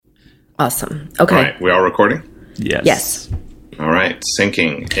Awesome. Okay. All right, we all recording? Yes. All right,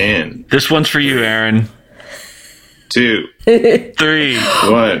 syncing in. This one's for you, Aaron. 2, 3,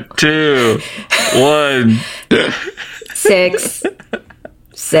 1. 2, 1. 6.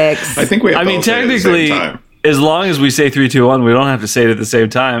 I think we have to all say it at the same technically, time. as long as we say 3, 2, 1, we don't have to say it at the same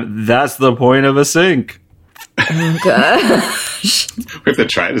time. That's the point of a sync. Oh, gosh. We have to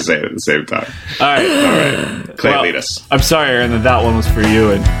try to say it at the same time. All right. All right, Clay, lead us. I'm sorry, Aaron, that one was for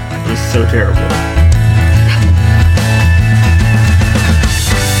you, and it was so terrible.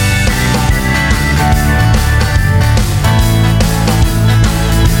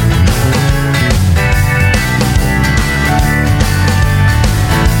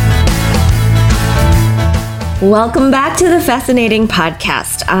 Welcome back to the Fascinating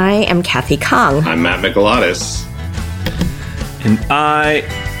Podcast. I am Kathy Kong. I'm Matt Michelatis. And I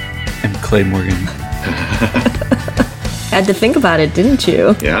am Clay Morgan. Had to think about it, didn't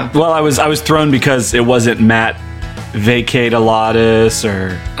you? Yeah? Well, I was thrown because it wasn't Matt Vacatalatis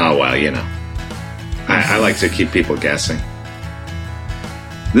or... Oh, well, you know. I like to keep people guessing.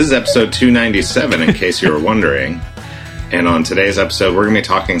 This is episode 297, in case you were wondering. And on today's episode, we're going to be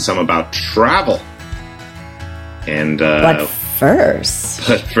talking some about travel. And But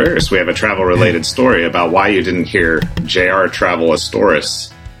first, we have a travel-related story about why you didn't hear J.R.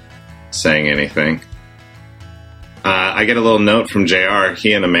 Travelosaurus saying anything. I get a little note from J.R.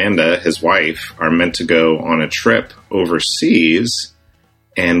 He and Amanda, his wife, are meant to go on a trip overseas.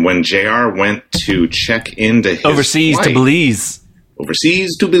 And when J.R. went to check into his Overseas flight, to Belize.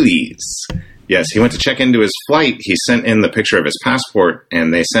 Overseas to Belize. Yes, he went to check into his flight. He sent in the picture of his passport,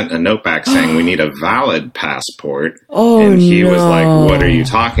 and they sent a note back saying, we need a valid passport. Oh, and he was no. like, what are you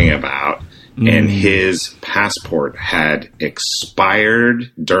talking about? And his passport had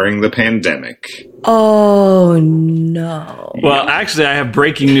expired during the pandemic. oh no. Well, actually, I have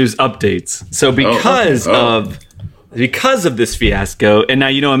breaking news updates. So because of this fiasco, and now,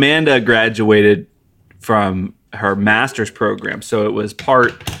 you know, Amanda graduated from her master's program. So it was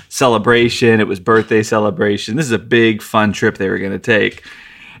part celebration. It was birthday celebration. This is a big, fun trip they were going to take.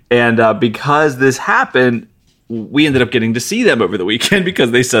 And because this happened, we ended up getting to see them over the weekend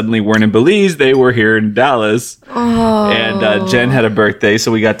because they suddenly weren't in Belize. They were here in Dallas. Oh. And Jen had a birthday,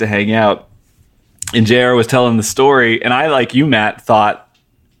 so we got to hang out. And JR was telling the story. And I, like you, Matt, thought,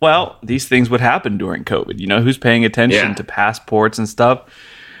 well, these things would happen during COVID. You know, who's paying attention to passports and stuff?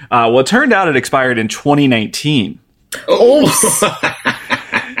 Well, it turned out it expired in 2019. Oops.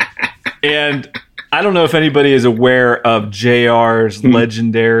 And I don't know if anybody is aware of JR's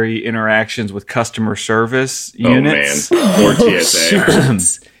legendary interactions with customer service units. Oh, man. Or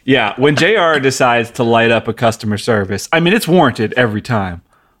TSA. Yeah, when JR decides to light up a customer service, I mean, it's warranted every time.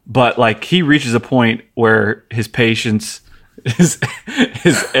 But, like, he reaches a point where his patience is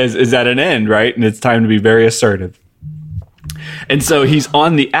at an end, right? And it's time to be very assertive. And so he's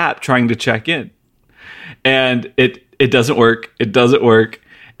on the app trying to check in. And it doesn't work. It doesn't work.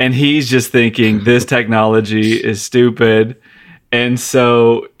 And he's just thinking this technology is stupid. And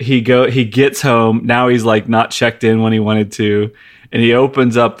so he gets home. Now he's like not checked in when he wanted to. And he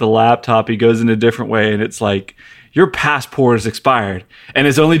opens up the laptop. He goes in a different way. And it's like, your passport is expired. And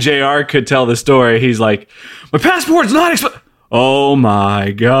as only JR could tell the story, he's like, my passport's not expired. Oh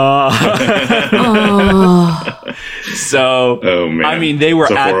my God. So, man. I mean, they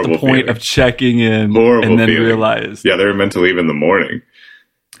were at the point of checking in and then realized. Yeah, they were meant to leave in the morning.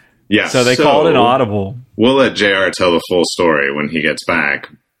 Yeah. So they called an audible. We'll let JR tell the full story when he gets back,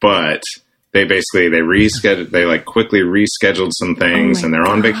 but they rescheduled, they quickly rescheduled some things, and they're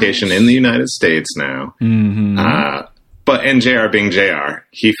on vacation in the United States now. Mm-hmm. And JR being JR,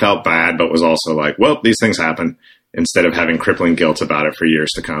 he felt bad, but was also like, well, these things happen, instead of having crippling guilt about it for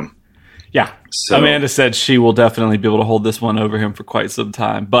years to come. Yeah. So, Amanda said she will definitely be able to hold this one over him for quite some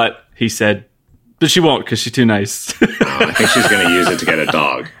time, but he said, but she won't because she's too nice. I think she's going to use it to get a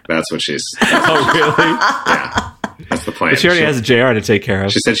dog. That's what she's... Oh, really? Yeah. That's the plan. But she already has a JR to take care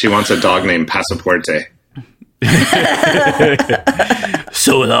of. She said she wants a dog named Passaporte.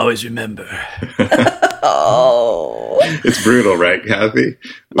 So we'll always remember. Oh. It's brutal, right, Kathy?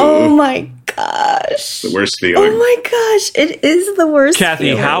 Oh my gosh. The worst feeling. Oh my gosh. It is the worst Kathy,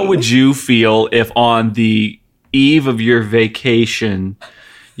 feeling. how would you feel if on the eve of your vacation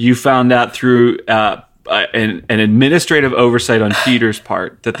you found out through an administrative oversight on Peter's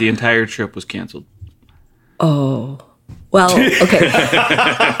part that the entire trip was canceled? Oh. Well, okay.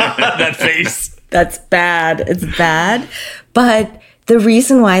 That face. That's bad. It's bad. But the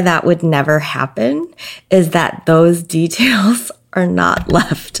reason why that would never happen is that those details are not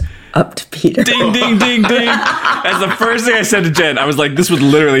left up to Peter. Ding, ding, ding, ding. That's the first thing I said to Jen. I was like, this would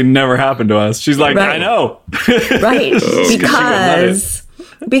literally never happen to us. She's like, Right. I know. Right.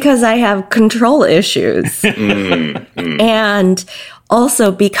 Because I have control issues. And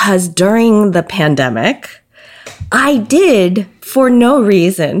also because during the pandemic, I did, for no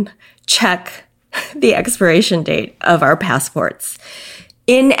reason, check the expiration date of our passports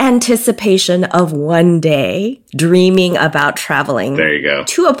in anticipation of one day dreaming about traveling There you go.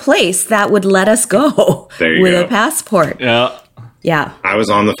 to a place that would let us go with a passport. Yeah. Yeah. I was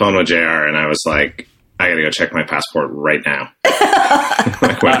on the phone with JR and I was like, I got to go check my passport right now.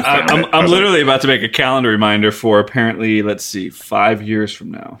 I'm literally about to make a calendar reminder for apparently, let's see, 5 years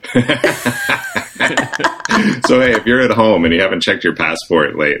from now. So, hey, if you're at home and you haven't checked your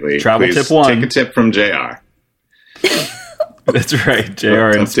passport lately, Travel please tip 1. take a tip from JR. That's right. JR in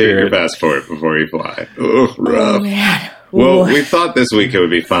Update your spirit. passport before you fly. Ooh, rough. Oh, man. Well, Ooh. we thought this week it would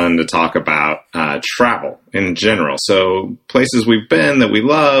be fun to talk about travel in general. So places we've been that we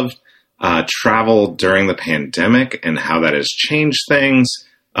loved, travel during the pandemic and how that has changed things,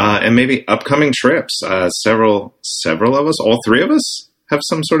 and maybe upcoming trips. Several of us, all three of us, have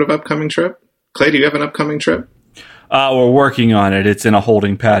some sort of upcoming trip. Clay, do you have an upcoming trip? We're working on it. It's in a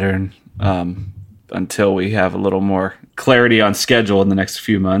holding pattern until we have a little more clarity on schedule in the next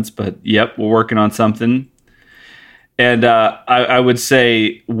few months. But yep, we're working on something. And I would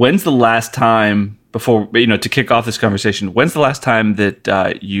say, when's the last time, before, to kick off this conversation, when's the last time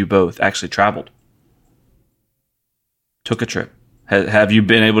that you both actually traveled? Took a trip? Have you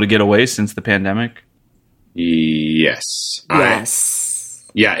been able to get away since the pandemic? Yes.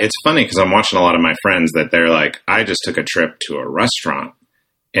 Yeah, it's funny because I'm watching a lot of my friends that they're like, I just took a trip to a restaurant.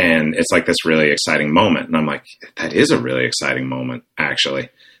 And it's like this really exciting moment. And I'm like, that is a really exciting moment, actually.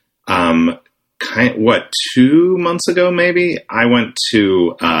 2 months ago, maybe, I went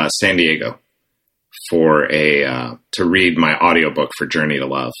to San Diego for to read my audiobook for Journey to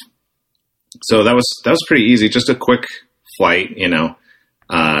Love. So that was pretty easy. Just a quick flight,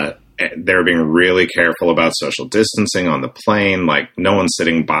 they were being really careful about social distancing on the plane. Like, no one's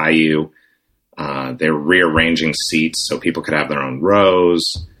sitting by you. They're rearranging seats so people could have their own rows.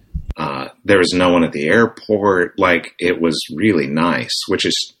 There was no one at the airport. Like, it was really nice, which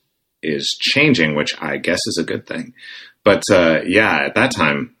is changing, which I guess is a good thing. But at that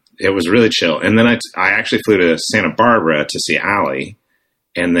time, it was really chill. And then I actually flew to Santa Barbara to see Allie.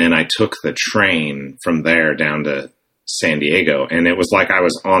 And then I took the train from there down to San Diego. And it was like I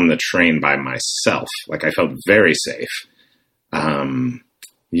was on the train by myself. Like, I felt very safe.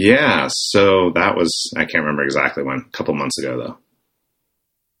 So that was, I can't remember exactly when, a couple months ago,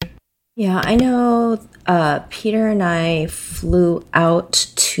 though. Yeah, I know Peter and I flew out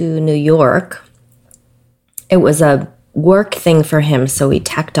to New York. It was a work thing for him, so we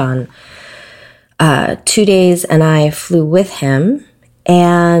tacked on 2 days, and I flew with him.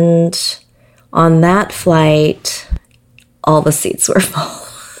 And on that flight, all the seats were full.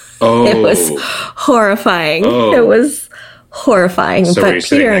 Oh. It was horrifying. Oh. It was horrifying. So but were you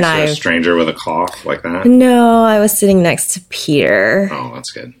sitting Peter and next to I, a stranger with a cough like that? no, I was sitting next to Peter. Oh,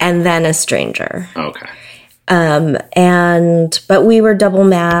 that's good. And then a stranger. Okay. But we were double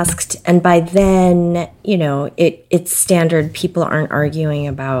masked, and by then, it's standard. People aren't arguing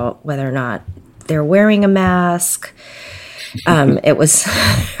about whether or not they're wearing a mask. It was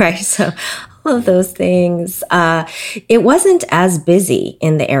right. So all of those things. It wasn't as busy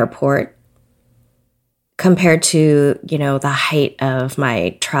in the airport compared to, the height of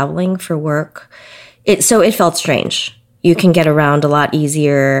my traveling for work. So it felt strange. You can get around a lot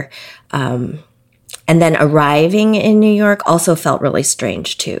easier. And then arriving in New York also felt really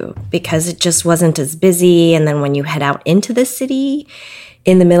strange too, because it just wasn't as busy. And then when you head out into the city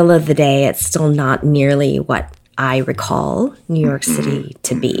in the middle of the day, it's still not nearly what I recall New York City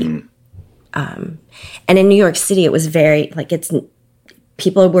to be. And in New York City, it was very,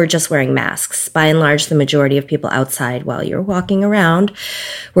 people were just wearing masks. By and large, the majority of people outside while you're walking around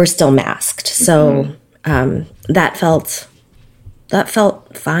were still masked. So that felt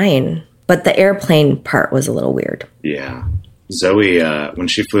fine. But the airplane part was a little weird. Yeah. Zoe, when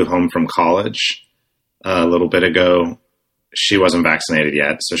she flew home from college a little bit ago, she wasn't vaccinated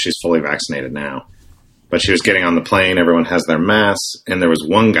yet, so she's fully vaccinated now. But she was getting on the plane, everyone has their masks, and there was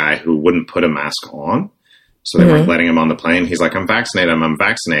one guy who wouldn't put a mask on. So they weren't letting him on the plane. He's like, I'm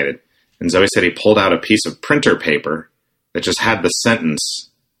vaccinated. And Zoe said he pulled out a piece of printer paper that just had the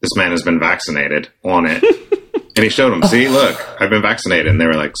sentence, this man has been vaccinated, on it. And he showed them, see, look, I've been vaccinated. And they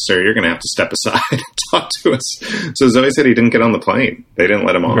were like, sir, you're going to have to step aside and talk to us. So Zoe said he didn't get on the plane. They didn't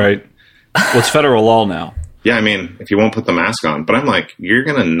let him on. Right. Well, it's federal law now. Yeah, I mean, if you won't put the mask on. But I'm like, you're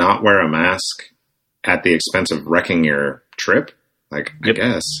going to not wear a mask at the expense of wrecking your trip? Like, I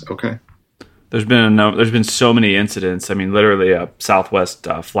guess. Okay. There's been so many incidents. I mean, literally a Southwest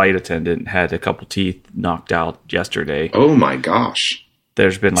flight attendant had a couple teeth knocked out yesterday. Oh my gosh.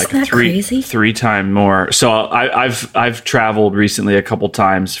 There's been like a three time more. So I've traveled recently a couple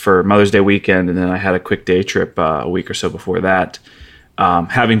times for Mother's Day weekend, and then I had a quick day trip a week or so before that.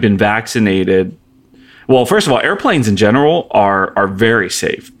 Having been vaccinated, well, first of all, airplanes in general are very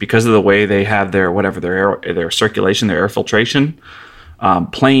safe because of the way they have their their circulation, their air filtration.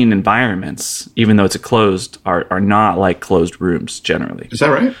 Plane environments, even though it's a closed, are not like closed rooms generally. Is that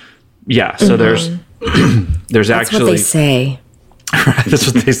right? Yeah. So there's That's actually what they say.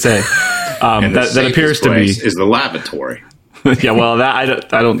 That's what they say. That appears to be is the lavatory. Yeah. Well,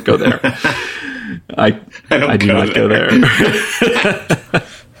 that I don't go there. I do not go there.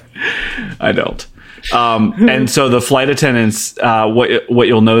 I don't. And so the flight attendants, what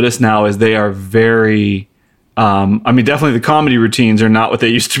you'll notice now is they are very. I mean, definitely the comedy routines are not what they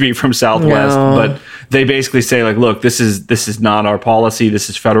used to be from Southwest, but they basically say like, look, this is not our policy. This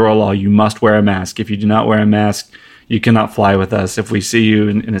is federal law. You must wear a mask. If you do not wear a mask, you cannot fly with us. If we see you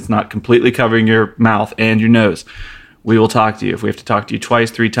and it's not completely covering your mouth and your nose, we will talk to you. If we have to talk to you twice,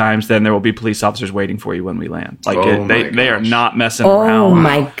 3 times, then there will be police officers waiting for you when we land. Like they are not messing around. Oh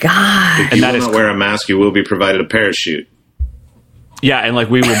my God. If you will not wear a mask, you will be provided a parachute. Yeah, and like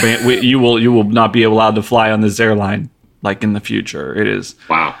you will not be allowed to fly on this airline like in the future. It is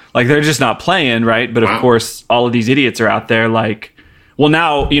wow. Like they're just not playing, right? But of course, all of these idiots are out there. Like, well,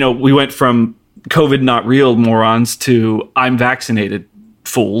 now we went from COVID not real morons to I'm vaccinated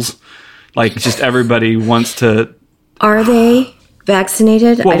fools. Like, just everybody wants to. Are they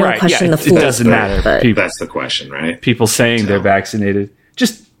vaccinated? Well, I don't right, question yeah, the fools. It doesn't matter. But That's the question, right? People saying they're vaccinated,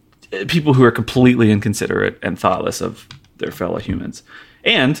 just people who are completely inconsiderate and thoughtless of their fellow humans.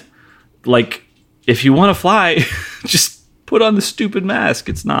 And like, if you want to fly, just put on the stupid mask.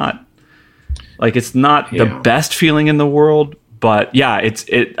 It's not the best feeling in the world, but yeah,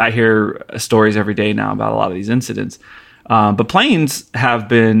 I hear stories every day now about a lot of these incidents. But planes have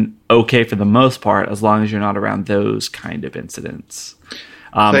been okay for the most part, as long as you're not around those kind of incidents.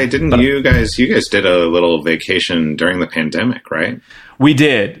 You guys did a little vacation during the pandemic, right? We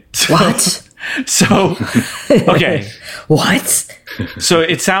did. What? So, okay. What? So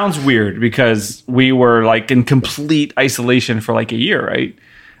it sounds weird because we were like in complete isolation for like a year,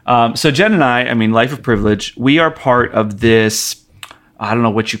 right? So Jen and I mean, life of privilege, we are part of this, I don't know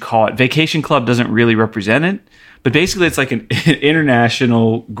what you call it. Vacation Club doesn't really represent it, but basically it's like an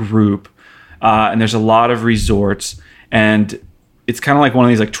international group. And there's a lot of resorts, and it's kind of like one of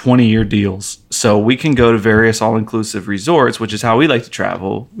these like 20-year deals. So we can go to various all-inclusive resorts, which is how we like to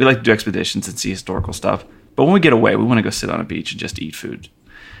travel. We like to do expeditions and see historical stuff. But when we get away, we want to go sit on a beach and just eat food.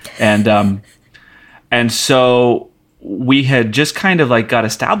 And so we had just kind of like got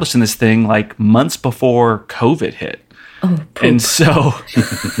established in this thing like months before COVID hit. Oh, poop. And so,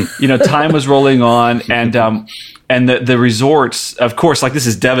 time was rolling on, and the resorts, of course, like this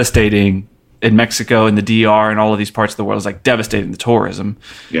is devastating in Mexico and the DR and all of these parts of the world. Is like devastating the tourism.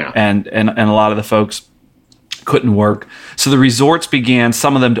 Yeah. And a lot of the folks couldn't work. So the resorts began,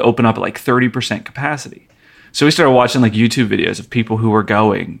 some of them, to open up at like 30% capacity. So we started watching like YouTube videos of people who were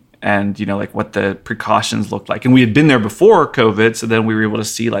going and, like what the precautions looked like. And we had been there before COVID. So then we were able to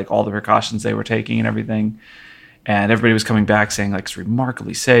see like all the precautions they were taking and everything. And everybody was coming back saying like it's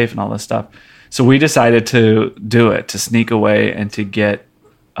remarkably safe and all this stuff. So we decided to do it, to sneak away and to get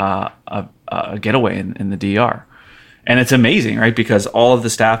a getaway in the DR. And it's amazing, right? Because all of the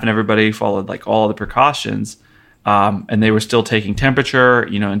staff and everybody followed like all of the precautions, and they were still taking temperature,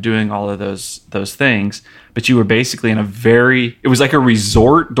 and doing all of those things. But you were basically it was like a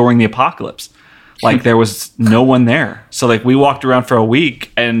resort during the apocalypse. Like there was no one there. So like we walked around for a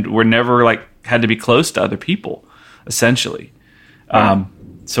week and we're never like had to be close to other people, essentially.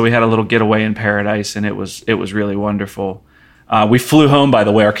 So we had a little getaway in paradise, and it was really wonderful. We flew home, by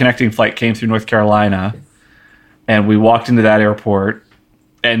the way. Our connecting flight came through North Carolina, and we walked into that airport,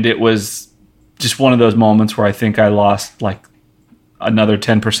 and it was just one of those moments where I think I lost like another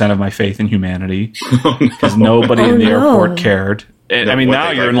 10% of my faith in humanity because nobody in the airport cared. I mean,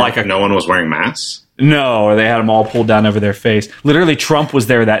 now you're in like no one was wearing masks? No, or they had them all pulled down over their face. Literally, Trump was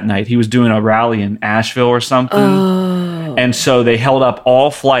there that night. He was doing a rally in Asheville or something. Oh. And so they held up all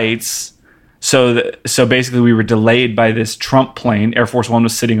flights. So basically, we were delayed by this Trump plane. Air Force One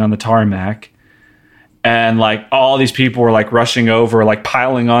was sitting on the tarmac. And like all these people were like rushing over, like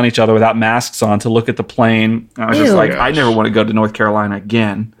piling on each other without masks on to look at the plane. And I was just like, I never want to go to North Carolina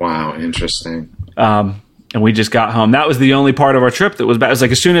again. Wow, interesting. and we just got home. That was the only part of our trip that was bad. It was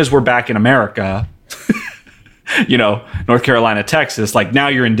like, as soon as we're back in America, North Carolina, Texas, like now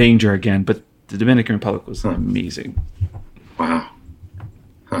you're in danger again. But the Dominican Republic was amazing. Wow.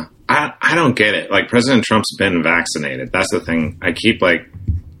 Huh. I don't get it. Like, President Trump's been vaccinated. That's the thing. I keep like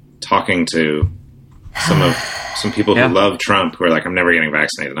talking to some people who love Trump who are like, I'm never getting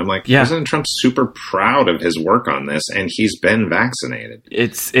vaccinated. I'm like, President Trump's super proud of his work on this, and he's been vaccinated.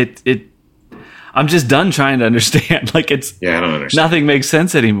 I'm just done trying to understand. Like, I don't understand. Nothing makes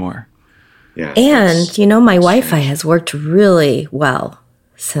sense anymore. Yeah. And, my Wi-Fi has worked really well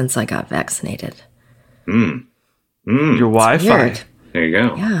since I got vaccinated. Your Wi-Fi. There you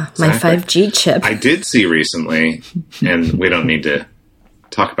go. Yeah, exactly. My 5G chip. I did see recently, and we don't need to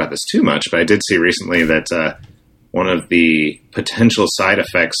talk about this too much, but I did see recently that one of the potential side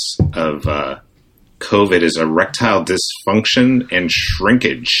effects of COVID is erectile dysfunction and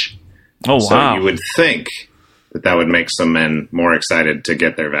shrinkage. Oh, wow. So you would think that would make some men more excited to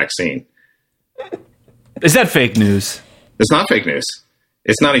get their vaccine. Is that fake news? It's not fake news.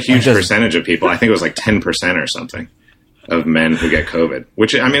 It's not a huge percentage of people. I think it was like 10% or something of men who get COVID,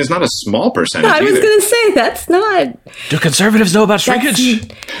 which, I mean, is not a small percentage. I was going to say, that's not... Do conservatives know about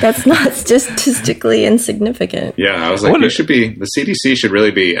shrinkage? That's not statistically insignificant. Yeah, I was like, the CDC should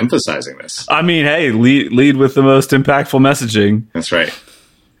really be emphasizing this. I mean, hey, lead with the most impactful messaging. That's right.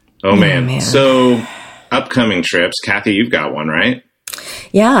 Oh, man. So, upcoming trips. Kathy, you've got one, right?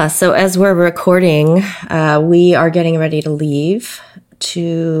 Yeah, so as we're recording, we are getting ready to leave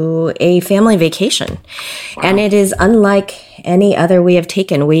to a family vacation. Wow. And it is unlike any other we have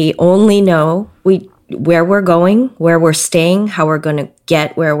taken. We only know where we're going, where we're staying, how we're going to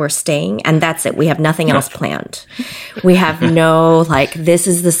get where we're staying, and that's it. We have nothing else planned. We have no, this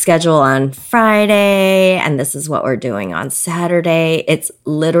is the schedule on Friday, and this is what we're doing on Saturday. It's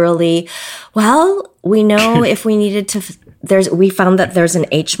literally, we know if we needed to, we found that there's an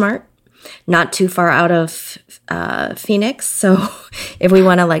H Mart not too far out of Phoenix. So if we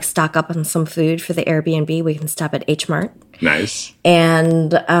want to stock up on some food for the Airbnb, we can stop at H Mart. Nice.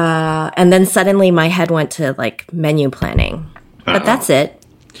 And then suddenly my head went to menu planning. But that's it.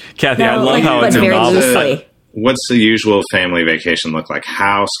 Kathy, I love how it's very loosely. What's the usual family vacation look like?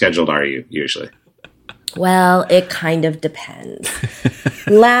 How scheduled are you usually? Well, it kind of depends.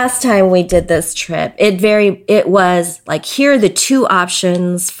 Last time we did this trip, it was here are the two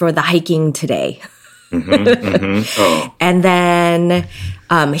options for the hiking today. Oh. And then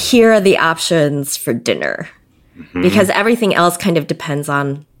here are the options for dinner. Because everything else kind of depends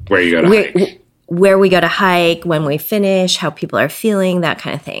on where you go to hike. Where we go to hike, when we finish, how people are feeling, that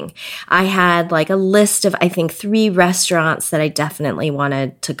kind of thing. I had a list of, I think, 3 restaurants that I definitely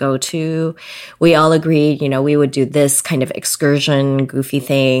wanted to go to. We all agreed, we would do this kind of excursion, goofy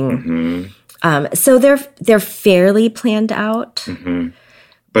thing. So they're fairly planned out.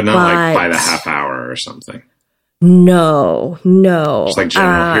 But not by the half hour or something. No. Just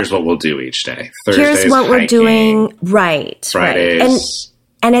general, here's what we'll do each day. Thursdays, here's what we're doing. Right. Fridays. Right.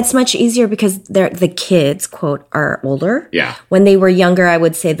 And it's much easier because the kids, quote, are older. Yeah. When they were younger, I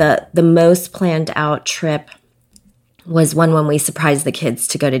would say the most planned out trip was one when we surprised the kids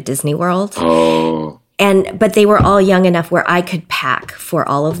to go to Disney World. Oh. But they were all young enough where I could pack for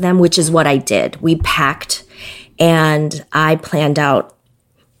all of them, which is what I did. We packed and I planned out,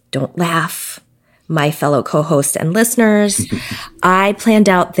 don't laugh, my fellow co-hosts and listeners, I planned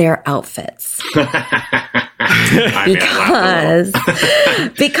out their outfits.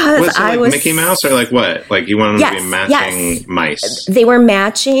 Because I was Mickey Mouse or what? You wanted them to be matching mice. They were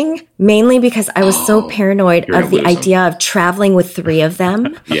matching mainly because I was so paranoid of the idea of traveling with 3 of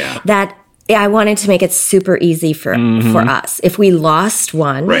them. Yeah. That I wanted to make it super easy for us. If we lost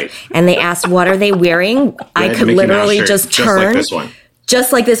one and they asked what are they wearing, I could Mickey literally just turn. Just like this one.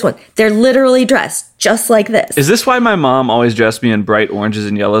 Just like this one. They're literally dressed just like this. Is this why my mom always dressed me in bright oranges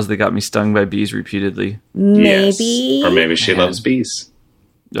and yellows that got me stung by bees repeatedly? Maybe. Yes. Or maybe she loves bees.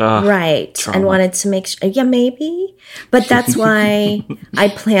 Right. Trauma. And wanted to make sure. Yeah, maybe. But that's why I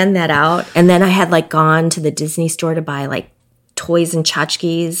planned that out. And then I had gone to the Disney store to buy toys and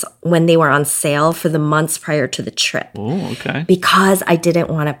tchotchkes when they were on sale for the months prior to the trip. Oh, okay. Because I didn't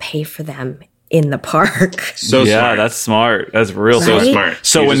want to pay for them in the park. So yeah, smart. That's smart. That's real so smart.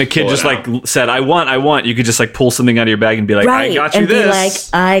 So when the kid just said, I want, you could just pull something out of your bag and be like, I got you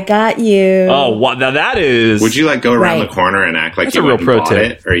this. Be I got you. Oh, what? Now that is. Would you go around the corner and act like that's you a real pro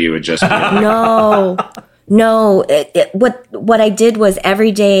tip. It, or you would just No. What I did was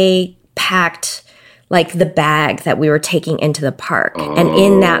every day packed the bag that we were taking into the park. Oh. And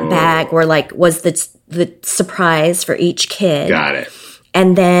in that bag was the surprise for each kid. Got it.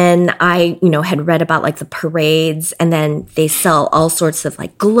 And then I, had read about like the parades, and then they sell all sorts of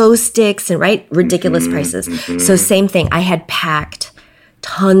like glow sticks and ridiculous prices. So same thing. I had packed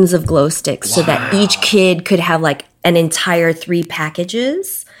tons of glow sticks so that each kid could have like an entire 3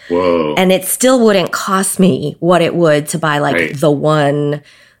 packages. Whoa. And it still wouldn't cost me what it would to buy like the one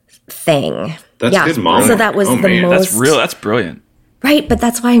thing. That's good mom. So that was most. That's brilliant. Right, but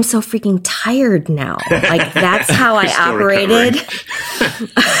that's why I'm so freaking tired now. Like, that's how I operated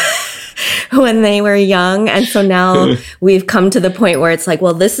when they were young. And so now we've come to the point where it's like,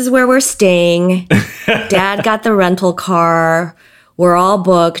 well, this is where we're staying. Dad got the rental car. We're all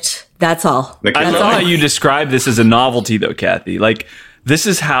booked. That's all. I love how you describe this as a novelty, though, Kathy. Like, this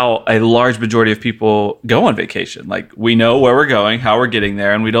is how a large majority of people go on vacation. Like, we know where we're going, how we're getting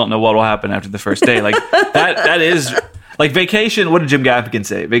there, and we don't know what will happen after the first day. Like, that is... Like vacation, what did Jim Gaffigan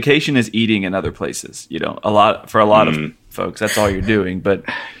say? Vacation is eating in other places. For a lot of folks, that's all you're doing. But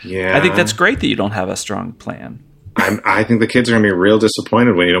I think that's great that you don't have a strong plan. I think the kids are going to be real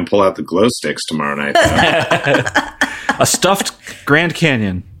disappointed when you don't pull out the glow sticks tomorrow night. A stuffed Grand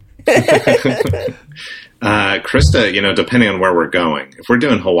Canyon. Krista, depending on where we're going, if we're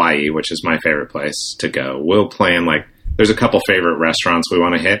doing Hawaii, which is my favorite place to go, we'll plan there's a couple favorite restaurants we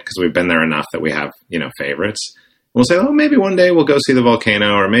want to hit because we've been there enough that we have, favorites. We'll say, oh, maybe one day we'll go see the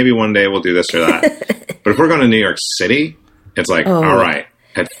volcano, or maybe one day we'll do this or that. But if we're going to New York City, it's like, all right,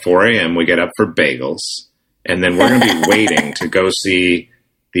 at 4 a.m. we get up for bagels, and then we're going to be waiting to go see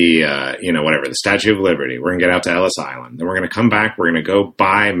the, the Statue of Liberty. We're going to get out to Ellis Island. Then we're going to come back. We're going to go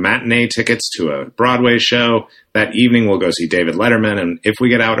buy matinee tickets to a Broadway show. That evening we'll go see David Letterman, and if we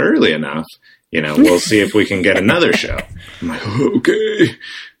get out early enough, we'll see if we can get another show. I'm like, okay.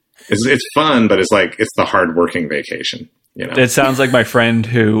 It's fun, but it's the hard working vacation. It sounds like my friend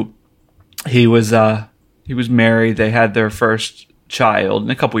who he was married. They had their first child,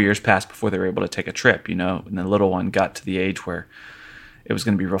 and a couple years passed before they were able to take a trip. And the little one got to the age where it was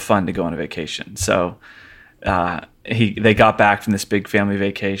going to be real fun to go on a vacation. So they got back from this big family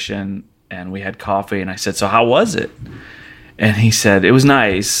vacation, and we had coffee. And I said, "So how was it?" And he said, "It was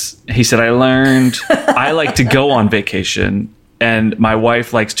nice." He said, "I learned I like to go on vacation, and my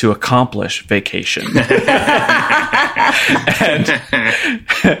wife likes to accomplish vacation." And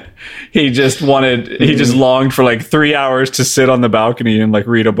he just longed for 3 hours to sit on the balcony and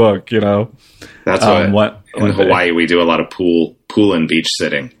read a book, That's what in Hawaii we do a lot of pool and beach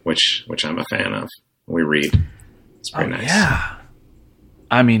sitting, which I'm a fan of. We read. It's pretty nice. Yeah.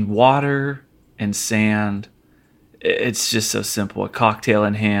 I mean, water and sand, it's just so simple. A cocktail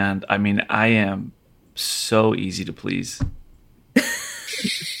in hand. I mean, I am so easy to please.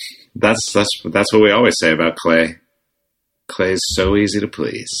 That's what we always say about Clay. Clay's so easy to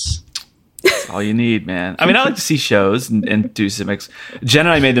please. That's all you need, man. I mean, I like to see shows and do some. Jen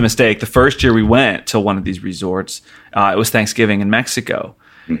and I made the mistake. The first year we went to one of these resorts, it was Thanksgiving in Mexico.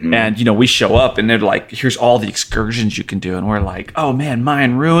 Mm-hmm. And, we show up and they're like, here's all the excursions you can do. And we're like, oh, man,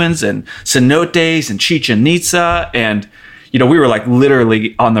 Mayan ruins and cenotes and Chichen Itza. And, we were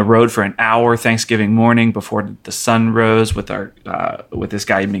literally on the road for an hour Thanksgiving morning before the sun rose with with this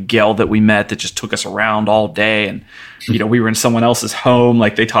guy Miguel that we met that just took us around all day. And, we were in someone else's home.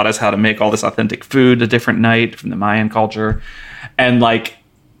 They taught us how to make all this authentic food a different night from the Mayan culture. And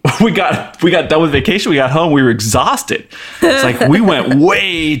we got done with vacation. We got home. We were exhausted. It's we went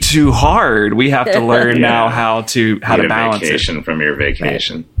way too hard. We have to learn now how to balance vacation it. From your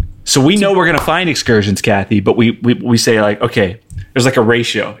vacation. Right. So we know we're going to find excursions, Kathy, but we say okay, there's a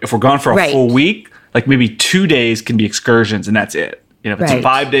ratio. If we're gone for a full week, maybe 2 days can be excursions and that's it. If it's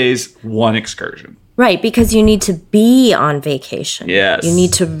 5 days, one excursion. Right, because you need to be on vacation. Yes. You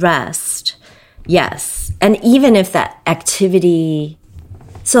need to rest. Yes. And even if that activity,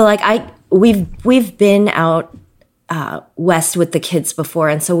 so we've been out west with the kids before,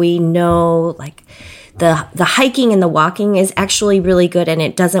 and so we know the hiking and the walking is actually really good, and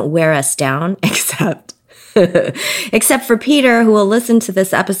it doesn't wear us down, except for Peter, who will listen to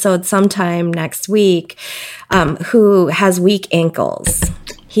this episode sometime next week, who has weak ankles.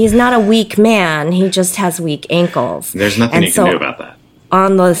 He's not a weak man. He just has weak ankles. There's nothing you can do about that.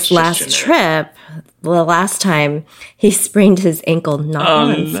 On this last trip, the last time, he sprained his ankle not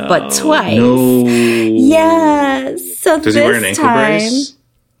once, but twice. No. Yes. So does he wear an ankle brace?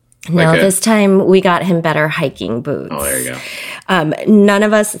 No, this time we got him better hiking boots. Oh, there you go.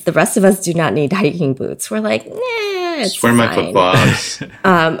 The rest of us do not need hiking boots. We're like, nah, it's just wear my flip-flops. Hit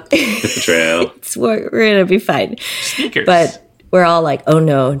the trail. We're going to be fine. Sneakers. But we're all like, oh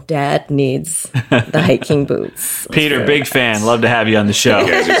no, Dad needs the hiking boots. Peter, big fan. Love to have you on the show.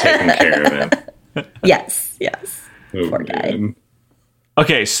 You guys are taking care of him. Yes. Oh, poor guy.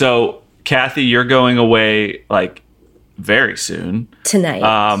 Okay, so Kathy, you're going away like very soon Tonight.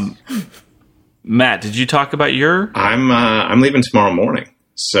 Matt, did you talk about your? I'm leaving tomorrow morning,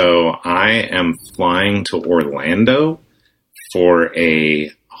 so I am flying to Orlando for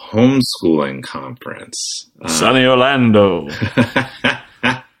a homeschooling conference. Sunny Orlando.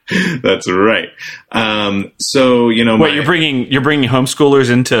 That's right. So wait, you're bringing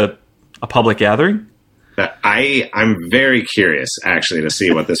homeschoolers into a public gathering? I'm very curious, actually, to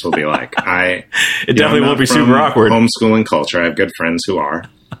see what this will be like. It definitely won't be super awkward. Homeschooling culture. I have good friends who are,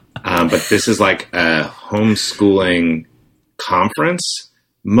 but this is like a homeschooling conference.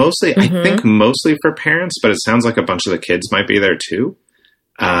 Mostly, I think, mostly for parents, but it sounds like a bunch of the kids might be there too.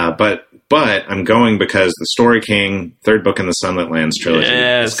 But I'm going because the Story King, third book in the Sunlit Lands trilogy,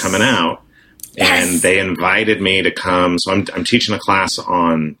 is coming out, and they invited me to come. So I'm teaching a class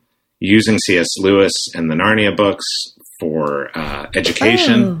on using C.S. Lewis and the Narnia books for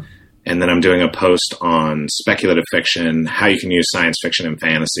education. And then I'm doing a post on speculative fiction, how you can use science fiction and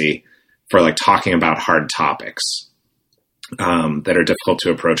fantasy for like talking about hard topics that are difficult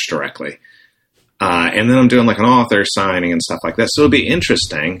to approach directly. And then I'm doing like an author signing and stuff like this. So it'll be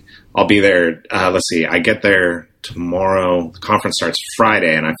interesting. I'll be there. Let's see. I get there tomorrow. The conference starts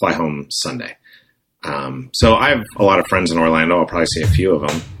Friday and I fly home Sunday. So I have a lot of friends in Orlando. I'll probably see a few of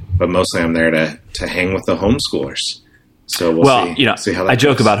them. But mostly I'm there to hang with the homeschoolers. So we'll see how that I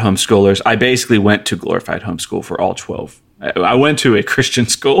joke goes. about homeschoolers. I basically went to glorified homeschool for all 12. I went to a Christian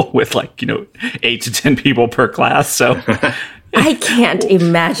school with 8 to 10 people per class. So I can't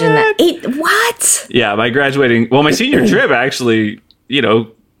imagine that. 8, what? Yeah, my senior trip actually,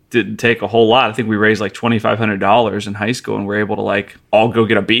 didn't take a whole lot. I think we raised like $2,500 in high school and we're able to all go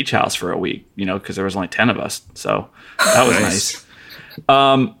get a beach house for a week, because there was only 10 of us. So that was nice.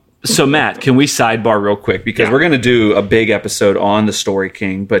 So Matt, can we sidebar real quick? Because we're going to do a big episode on the Story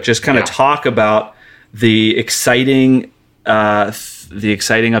King, but just kind of talk about the exciting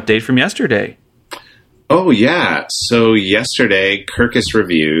update from yesterday. Oh, yeah. So yesterday, Kirkus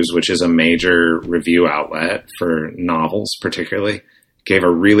Reviews, which is a major review outlet for novels particularly, gave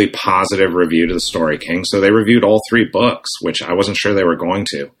a really positive review to the Story King. So they reviewed all 3 books, which I wasn't sure they were going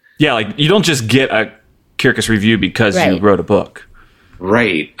to. Yeah, you don't just get a Kirkus review because you wrote a book.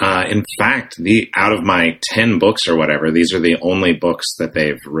 Right. In fact, out of my 10 books or whatever, these are the only books that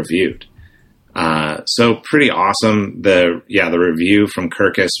they've reviewed. So pretty awesome. The review from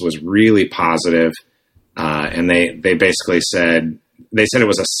Kirkus was really positive. And they basically said it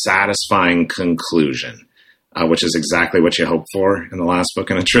was a satisfying conclusion, which is exactly what you hope for in the last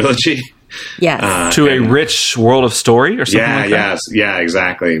book in a trilogy. Yes. To a rich world of story or something like that? Yeah,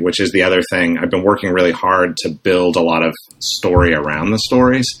 exactly. Which is the other thing. I've been working really hard to build a lot of story around the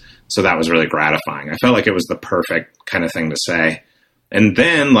stories. So that was really gratifying. I felt like it was the perfect kind of thing to say. And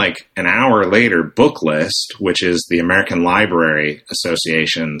then an hour later, Booklist, which is the American Library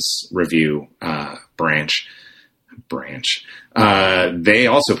Association's review branch, they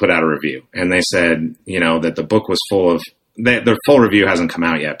also put out a review. And they said, that the book was full of... their full review hasn't come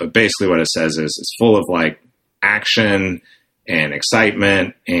out yet, but basically what it says is it's full of action and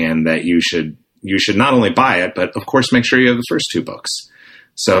excitement, and that you should not only buy it, but of course make sure you have the first 2 books.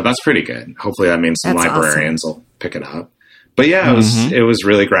 So that's pretty good. Hopefully that means some librarians will pick it up. But yeah, it was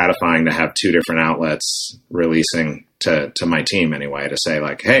really gratifying to have 2 different outlets releasing to my team anyway, to say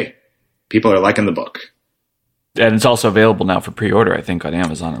hey, people are liking the book. And it's also available now for pre-order, I think, on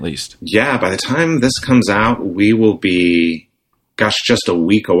Amazon at least. Yeah, by the time this comes out, we will be, just a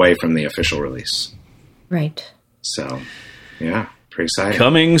week away from the official release. Right. So, yeah, pretty exciting.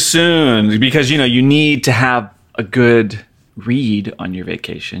 Coming soon, because, you need to have a good read on your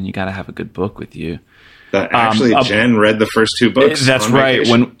vacation. You got to have a good book with you. Actually, Jen read the first 2 books. That's right.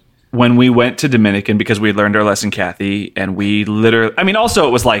 When we went to Dominican, because we learned our lesson, Kathy, and we literally... also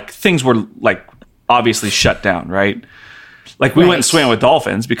it was things were obviously shut down, right? We went and swam with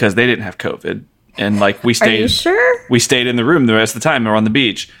dolphins because they didn't have COVID. And we stayed... Are you sure? We stayed in the room the rest of the time. We were on the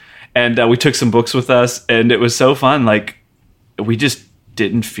beach. And we took some books with us, and it was so fun. We just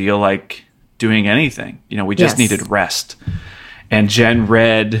didn't feel like doing anything. We just needed rest. And Jen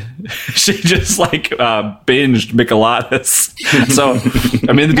read, she just binged Micheladas. So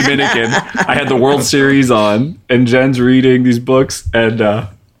I'm in the Dominican. I had the World Series on, and Jen's reading these books, and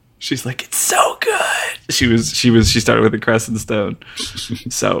she's like, "It's so good." She started with The Crescent Stone.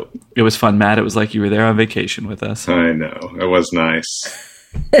 So it was fun, Matt. It was like you were there on vacation with us. I know. It was nice.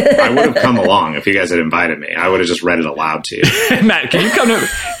 I would have come along if you guys had invited me. I would have just read it aloud to you. Matt,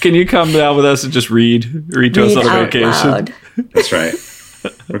 can you come down with us and just read to us on a vacation? Loud. That's right.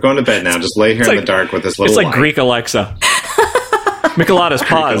 We're going to bed now. Just lay here in the dark with this little It's like light. Greek Alexa. Micheladas,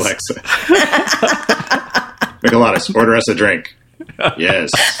 pause. Alexa. Micheladas, order us a drink.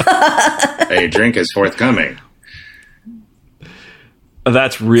 Yes. A drink is forthcoming.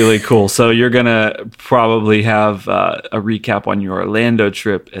 That's really cool. So you're going to probably have a recap on your Orlando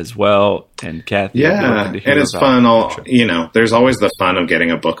trip as well. And Kathy, yeah, and it's fun. There's always the fun of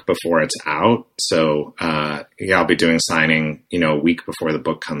getting a book before it's out. So I'll be doing signing, a week before the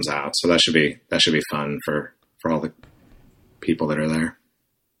book comes out. So that should be fun for all the people that are there.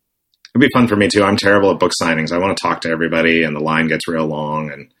 It'll be fun for me too. I'm terrible at book signings. I want to talk to everybody, and the line gets real long.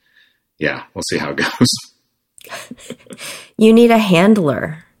 And yeah, we'll see how it goes. You need a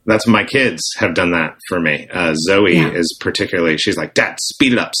handler. That's my kids have done that for me. Zoe is particularly, she's like, Dad,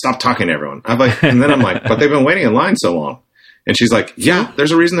 speed it up. Stop talking to everyone. And then I'm like, but they've been waiting in line so long. And she's like, yeah,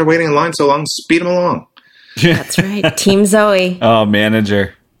 there's a reason they're waiting in line so long. Speed them along. That's right. Team Zoe. Oh,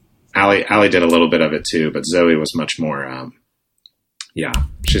 manager. Allie did a little bit of it too, but Zoe was much more,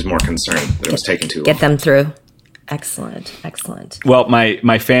 she's more concerned that it was taking too long. Get them through. Excellent. Well,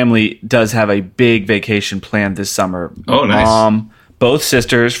 my family does have a big vacation planned this summer. Oh, nice. Mom, both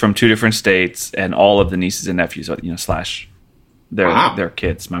sisters from 2 different states, and all of the nieces and nephews, slash their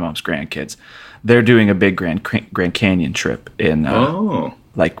kids, my mom's grandkids. They're doing a big Grand Canyon trip in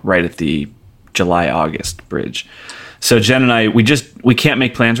right at the July-August bridge. So Jen and I, we can't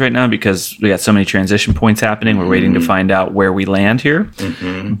make plans right now because we got so many transition points happening. We're waiting to find out where we land here.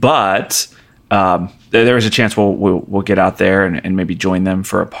 Mm-hmm. But there is a chance we'll get out there and maybe join them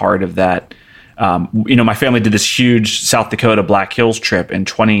for a part of that. My family did this huge South Dakota Black Hills trip in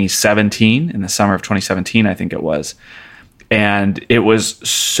 2017, in the summer of 2017, I think it was. And it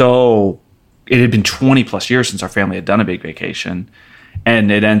had been 20 plus years since our family had done a big vacation.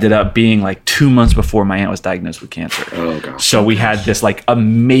 And it ended up being like 2 months before my aunt was diagnosed with cancer. Oh, gosh. So we had this like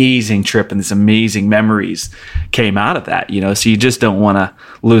amazing trip, and this amazing memories came out of that, so you just don't want to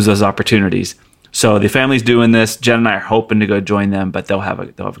lose those opportunities. So the family's doing this. Jen and I are hoping to go join them, but they'll have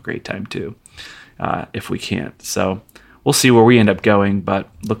a great time too, if we can't. So we'll see where we end up going, but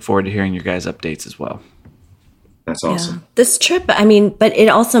look forward to hearing your guys' updates as well. That's awesome. Yeah. This trip, but it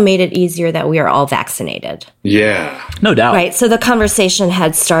also made it easier that we are all vaccinated. Yeah. No doubt. Right. So the conversation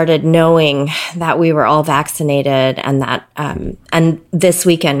had started knowing that we were all vaccinated, and that, and this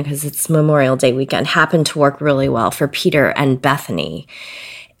weekend, because it's Memorial Day weekend, happened to work really well for Peter and Bethany,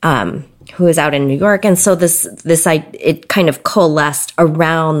 who is out in New York. And so it kind of coalesced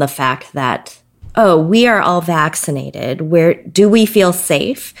around the fact that, we are all vaccinated. Where do we feel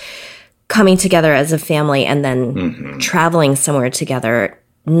safe coming together as a family and then traveling somewhere together,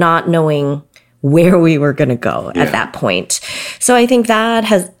 not knowing where we were going to go at that point? So I think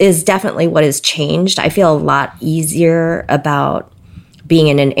that is definitely what has changed. I feel a lot easier about being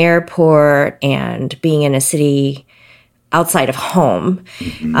in an airport and being in a city outside of home,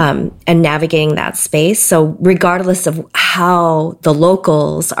 and navigating that space. So regardless of how the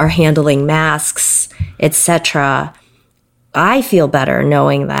locals are handling masks, etc., I feel better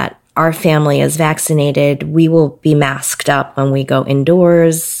knowing that our family is vaccinated. We will be masked up when we go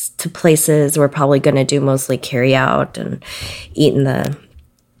indoors to places. We're probably going to do mostly carry out and eat in the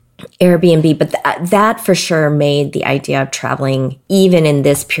Airbnb. But that for sure made the idea of traveling, even in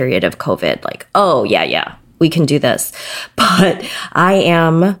this period of COVID, like, we can do this. But I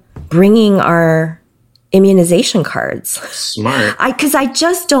am bringing our immunization cards. Smart. Because I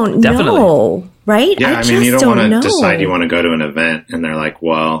just don't know, right? Yeah, you don't want to decide you want to go to an event and they're like,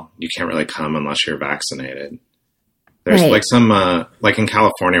 well, you can't really come unless you're vaccinated. There's like some, like in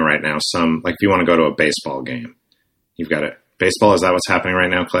California right now, if you want to go to a baseball game, you've got it. Baseball, is that what's happening right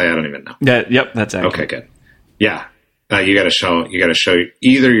now, Clay? I don't even know. Yep, that's accurate. Okay, good. Yeah. You got to show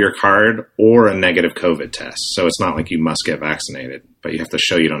either your card or a negative COVID test. So it's not like you must get vaccinated, but you have to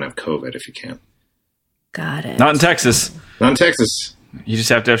show you don't have COVID if you can. Got it. Not in Texas. You just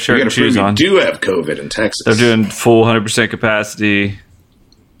have to have shirt and shoes on. You do have COVID in Texas. They're doing full 100% capacity.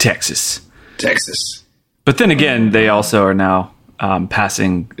 Texas. But then again, they also are now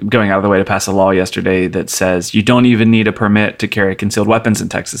going out of the way to pass a law yesterday that says you don't even need a permit to carry concealed weapons in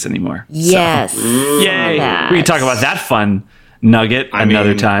Texas anymore. Yes. So, yay. We can talk about that fun nugget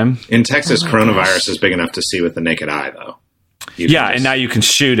another time. In Texas, coronavirus is big enough to see with the naked eye, though. And now you can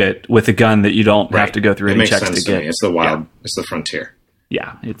shoot it with a gun that you don't have to go through any checks to get. It's the wild. It's the frontier.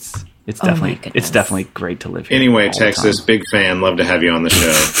 Yeah, it's definitely great to live here. Anyway, Texas, big fan. Love to have you on the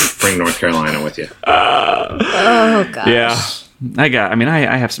show. Bring North Carolina with you. Oh gosh. Yeah.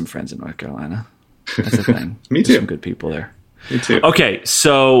 I have some friends in North Carolina. That's the thing. Me too. There's some good people there. Me too. Okay,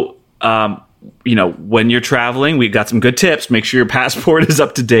 so when you're traveling, we've got some good tips. Make sure your passport is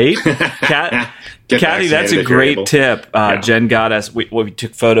up to date. Kathy, that's a great tip. Jen got us, we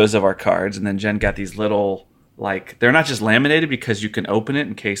took photos of our cards, and then Jen got these little, they're not just laminated because you can open it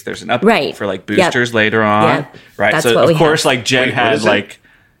in case there's an update for boosters later on. Yep. Right. That's so what of course, Jen had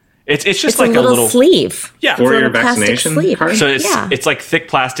it's just a little sleeve. Yeah. For your vaccination card? So it's like thick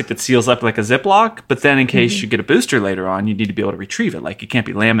plastic that seals up like a Ziploc, but then in case you get a booster later on, you need to be able to retrieve it. It can't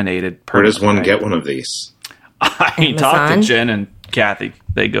be laminated. Where does one get one of these? I talked to Jen and Kathy.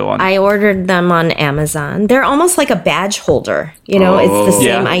 They go on. I ordered them on Amazon. They're almost like a badge holder. It's the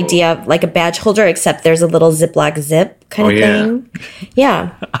same idea, like a badge holder, except there's a little Ziploc zip kind of thing.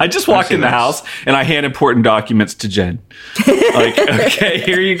 Yeah. I just walked in the house and I hand important documents to Jen. Okay,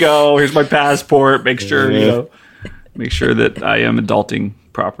 here you go. Here's my passport. Make sure that I am adulting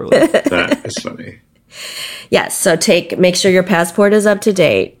properly. That is funny. Yes. So make sure your passport is up to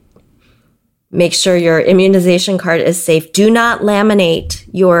date. Make sure your immunization card is safe. Do not laminate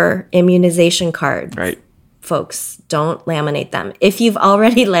your immunization card. Right. Folks, don't laminate them. If you've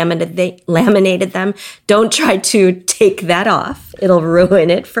already laminated them, don't try to take that off. It'll ruin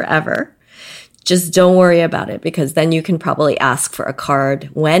it forever. Just don't worry about it, because then you can probably ask for a card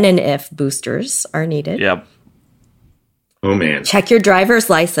when and if boosters are needed. Yep. Oh, man. Check your driver's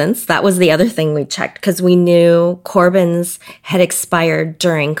license. That was the other thing we checked, because we knew Corbin's had expired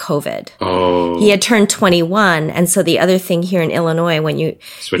during COVID. Oh. He had turned 21. And so the other thing here in Illinois, when you...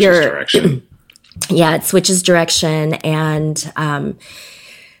 Switches direction. Yeah, it switches direction. And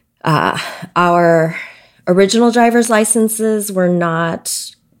our original driver's licenses were not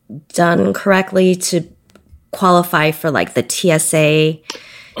done correctly to qualify for the TSA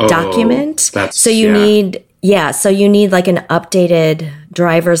document. So you need... Yeah, so you need an updated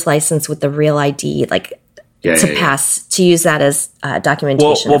driver's license with the real ID, to use that as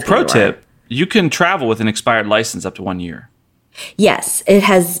documentation. Well, pro tip, you can travel with an expired license up to 1 year. Yes,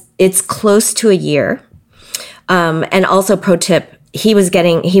 it's close to a year. And also pro tip, he was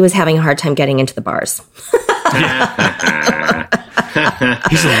having a hard time getting into the bars.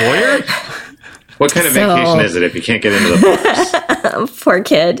 He's a lawyer? What kind of vacation is it if you can't get into the bars? Poor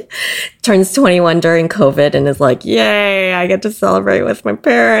kid turns 21 during COVID and is like, yay, I get to celebrate with my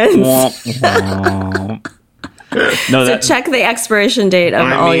parents. Check the expiration date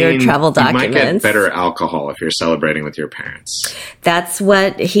of all your travel documents. You might get better alcohol if you're celebrating with your parents. That's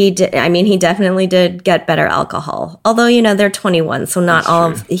what he did. I mean, he definitely did get better alcohol. Although, they're 21, so not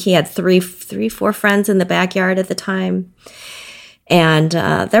all he had four friends in the backyard at the time. And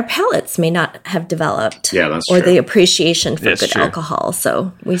their palates may not have developed, or the appreciation for good alcohol.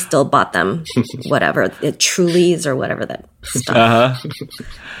 So we still bought them, whatever, Trulies or whatever that stuff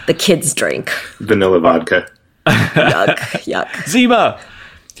the kids drink. Vanilla vodka. Yuck. Zima,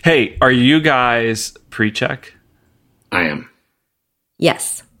 hey, are you guys pre-check? I am.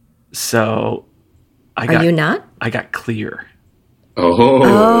 Yes. So, are you not? I got clear. Oh.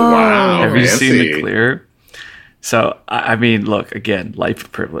 Wow! Have you seen the clear? So, I mean, look, again, life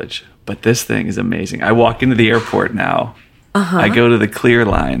of privilege, but this thing is amazing. I walk into the airport now. I go to the clear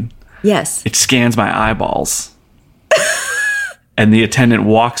line. Yes. It scans my eyeballs. And the attendant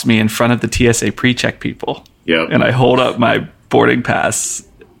walks me in front of the TSA pre-check people. Yep. And I hold up my boarding pass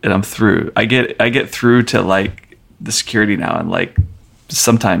and I'm through. I get through to the security now in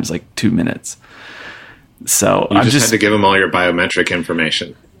sometimes 2 minutes. So you just had to give them all your biometric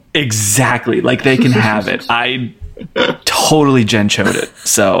information. Exactly. They can have it. I totally Jen showed it.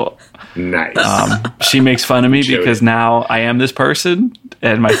 So nice. She makes fun of me because now I am this person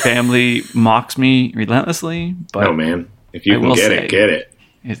and my family mocks me relentlessly. But oh man, if you can get it.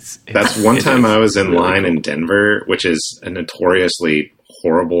 That's one time I was in line in Denver, which is a notoriously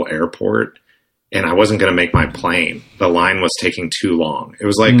horrible airport, and I wasn't going to make my plane. The line was taking too long. It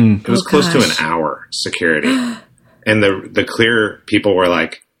was close to an hour security, and the clear people were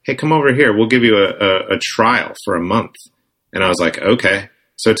like, hey, come over here. We'll give you a trial for a month. And I was like, okay.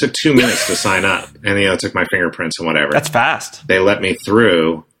 So it took 2 minutes to sign up. And, it took my fingerprints and whatever. That's fast. They let me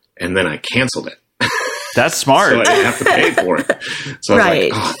through, and then I canceled it. That's smart. So I didn't have to pay for it. So I was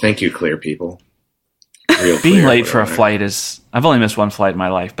like, oh, thank you, clear people. Being late for a flight I've only missed one flight in my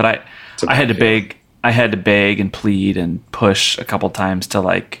life, but I had to beg and plead and push a couple times to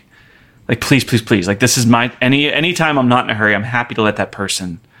please. This is anytime I'm not in a hurry, I'm happy to let that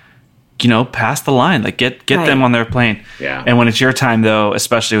person pass the line, get them on their plane. Yeah. And when it's your time though,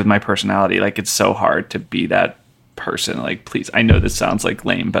 especially with my personality, it's so hard to be that person. Please, I know this sounds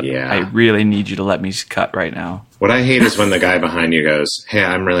lame, but I really need you to let me cut right now. What I hate is when the guy behind you goes, hey,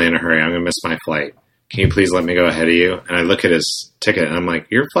 I'm really in a hurry. I'm going to miss my flight. can you please let me go ahead of you? And I look at his ticket and I'm like,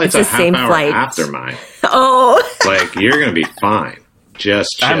 your flight's a half hour after mine. Oh. Like, you're going to be fine.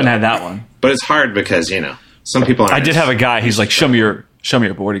 Just chill. I haven't had that one. But it's hard because, some people aren't. I did have a guy, he's like, show me your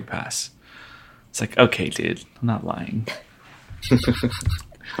boarding pass. It's like, okay, dude, I'm not lying.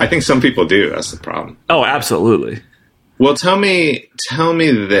 I think some people do. That's the problem. Oh, absolutely. Well, tell me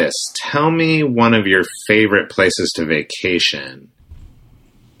this. Tell me one of your favorite places to vacation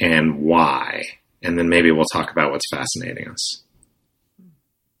and why. And then maybe we'll talk about what's fascinating us.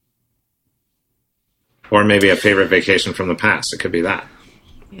 Or maybe a favorite vacation from the past. It could be that.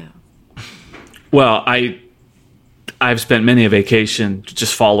 Yeah. Well, I've spent many a vacation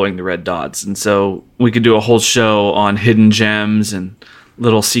just following the red dots. And so we could do a whole show on hidden gems and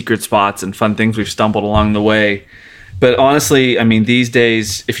little secret spots and fun things we've stumbled along the way. But honestly, I mean, these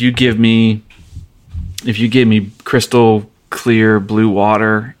days, if you give me crystal clear blue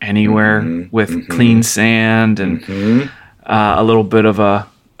water anywhere with clean sand and a little bit of a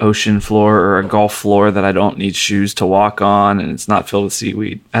ocean floor or a Gulf floor that I don't need shoes to walk on and it's not filled with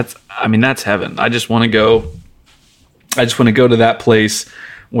seaweed, that's heaven. I just want to go to that place,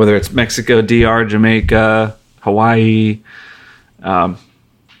 whether it's Mexico, DR, Jamaica, Hawaii.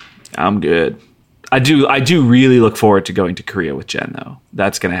 I'm good. I do really look forward to going to Korea with Jen, though.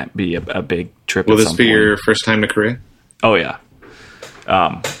 That's going to be a big trip. Will this be your first time to Korea? Oh, yeah.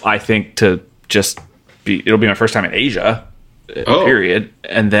 I think it'll be my first time in Asia, period.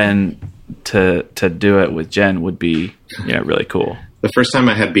 And then to do it with Jen would be really cool. The first time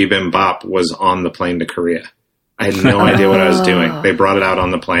I had bibimbap was on the plane to Korea. I had no idea what I was doing. They brought it out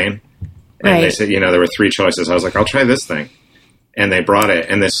on the plane, and they said, there were 3 choices. I was like, I'll try this thing. And they brought it,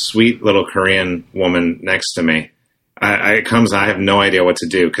 and this sweet little Korean woman next to me, I have no idea what to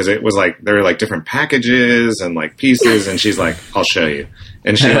do, because it was like, there were like different packages and like pieces, and she's like, I'll show you.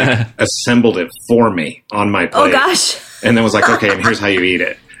 And she like assembled it for me on my plate. Oh, gosh. And then was like, okay, and here's how you eat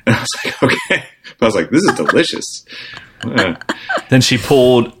it. And I was like, okay. But I was like, this is delicious. Then she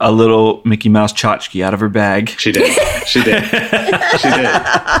pulled a little Mickey Mouse tchotchke out of her bag. She did.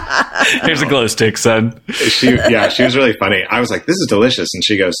 Here's a glow stick, son. She was really funny. I was like, this is delicious. And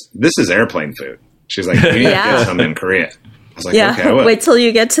she goes, this is airplane food. She's like, you need to get some in Korea. I was like, okay, I will. Wait till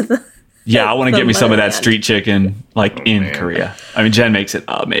you get to the... Yeah, I want to get me some of that street chicken in Korea. I mean, Jen makes it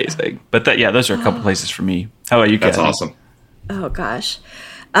amazing. But those are a couple places for me. How about you, Kat? That's awesome. Oh, gosh.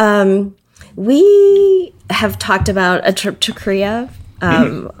 We have talked about a trip to Korea,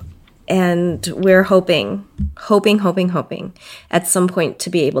 and we're hoping at some point to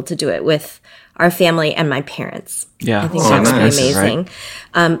be able to do it with our family and my parents. Yeah. I think that would be amazing.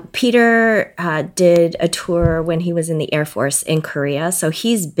 Right. Peter did a tour when he was in the Air Force in Korea. So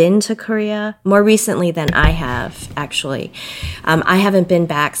he's been to Korea more recently than I have, actually. I haven't been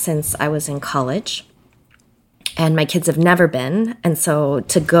back since I was in college. And my kids have never been. And so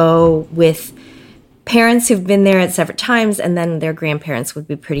to go with parents who've been there at several times and then their grandparents would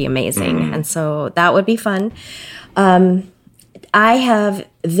be pretty amazing. And so that would be fun. I have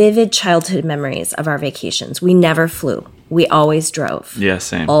vivid childhood memories of our vacations. We never flew. We always drove. Yeah,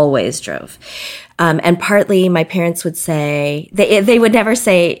 same. Always drove. And partly my parents would say, they would never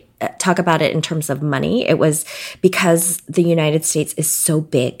talk about it in terms of money. It was because the United States is so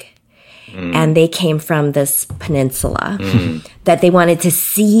big. And they came from this peninsula that they wanted to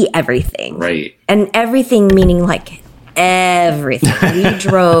see everything. Right. And everything meaning like everything. We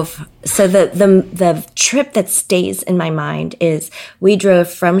drove. So the trip that stays in my mind is we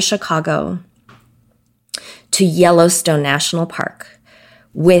drove from Chicago to Yellowstone National Park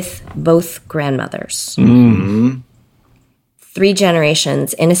with both grandmothers. 3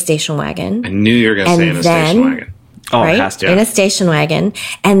 generations in a station wagon. I knew you were going to say in a station wagon. Oh, right? It has to. In a station wagon.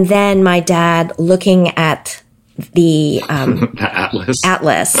 And then my dad looking at the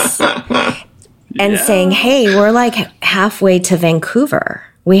Atlas and saying, hey, we're like halfway to Vancouver.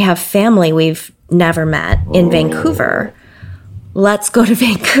 We have family we've never met in Vancouver. Let's go to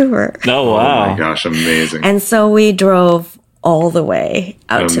Vancouver. Oh, wow. Oh, my gosh, amazing. And so we drove all the way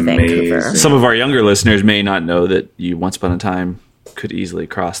out to Vancouver. Some of our younger listeners may not know that you once upon a time could easily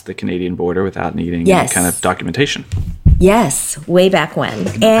cross the Canadian border without needing any kind of documentation. Yes, way back when.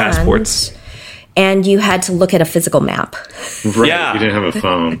 Passports. And you had to look at a physical map. Right. Yeah. You didn't have a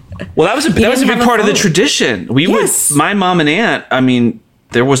phone. Well, that was a big part of the tradition. My mom and aunt, I mean,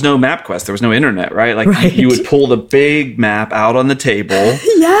 there was no MapQuest. There was no internet, right? Like you would pull the big map out on the table.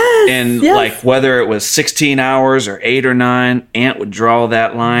 Yes. And like whether it was 16 hours or 8 or 9, Aunt would draw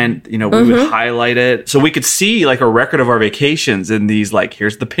that line. We would highlight it. So we could see like a record of our vacations in these, like,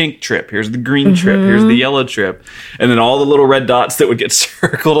 here's the pink trip, here's the green trip, here's the yellow trip. And then all the little red dots that would get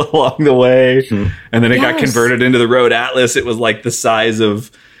circled along the way. And then it got converted into the road atlas. It was like the size of,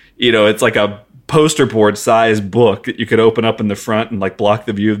 it's like a poster board size book that you could open up in the front and like block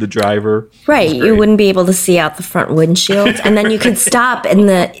the view of the driver. Right. You wouldn't be able to see out the front windshield. And then you could stop in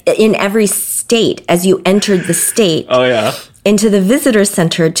every state as you entered the state. Oh, yeah. Into the visitor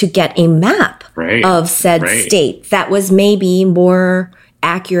center to get a map of said state that was maybe more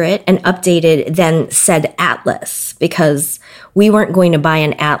accurate and updated than said atlas, because we weren't going to buy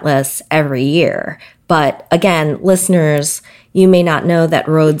an atlas every year. But again, listeners, you may not know that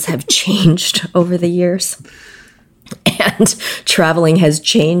roads have changed over the years and traveling has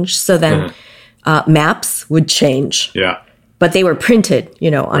changed. So then maps would change. Yeah. But they were printed,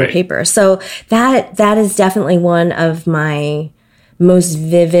 on paper. So that is definitely one of my most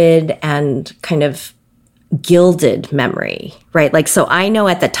vivid and kind of gilded memory, right? Like, so I know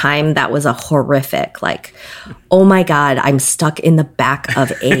at the time that was a horrific, like, oh my God, I'm stuck in the back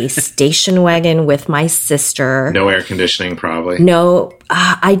of a station wagon with my sister. No air conditioning, probably. No,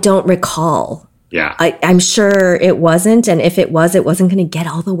 I don't recall. Yeah. I'm sure it wasn't. And if it wasn't going to get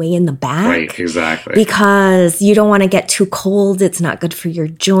all the way in the back. Right, exactly. Because you don't want to get too cold. It's not good for your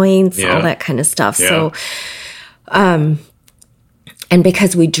joints, all that kind of stuff. Yeah. So, and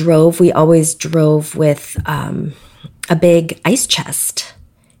because we always drove with a big ice chest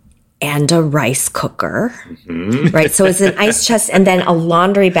and a rice cooker, right? So it's an ice chest and then a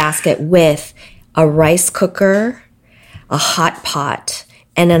laundry basket with a rice cooker, a hot pot,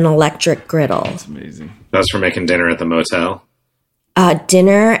 and an electric griddle. That's amazing. That's for making dinner at the motel?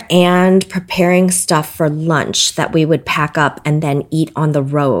 Dinner and preparing stuff for lunch that we would pack up and then eat on the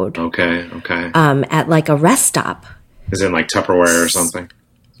road. Okay. At like a rest stop. Is it like Tupperware or something?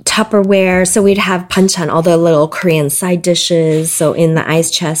 Tupperware. So we'd have panchan, all the little Korean side dishes. So in the ice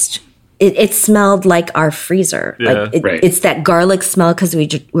chest, it smelled like our freezer. Yeah, like it's that garlic smell because we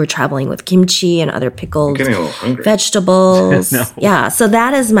were traveling with kimchi and other pickled I'm getting a little hungry. Vegetables. No. Yeah. So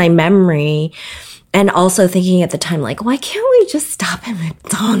that is my memory. And also thinking at the time, like, why can't we just stop at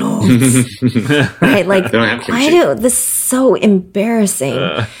McDonald's? Right? Like, why this is so embarrassing.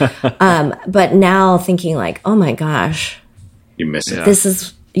 But now thinking like, oh my gosh. You miss it. This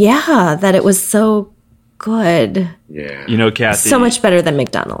is, that it was so good. Yeah. Kathy. So much better than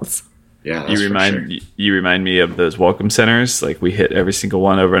McDonald's. Yeah, that's you remind me of those welcome centers. Like, we hit every single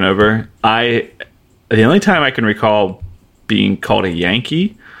one over and over. The only time I can recall being called a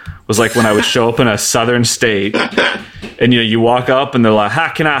Yankee was like when I would show up in a southern state and you walk up and they're like, how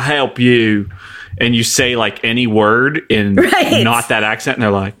can I help you? And you say like any word in not that accent. And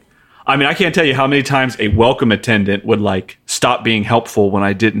they're like, I can't tell you how many times a welcome attendant would like stop being helpful when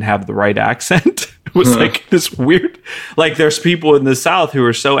I didn't have the right accent. It was like this weird, like there's people in the South who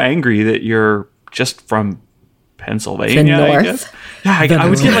are so angry that you're just from Pennsylvania, the North. I guess. Yeah, I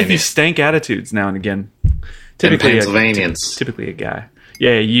would get like these stank attitudes now and again. Typically Pennsylvanians. Typically a guy.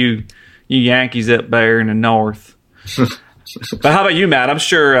 Yeah, you Yankees up there in the North. But how about you, Matt? I'm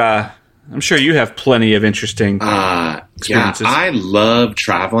sure you have plenty of interesting experiences. Yeah, I love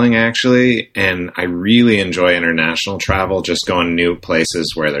traveling, actually, and I really enjoy international travel, just going to new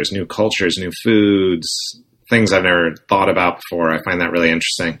places where there's new cultures, new foods, things I've never thought about before. I find that really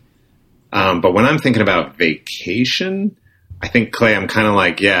interesting. But when I'm thinking about vacation, I think, Clay, I'm kind of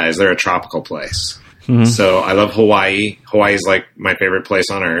like, is there a tropical place? Mm-hmm. So I love Hawaii. Hawaii is like my favorite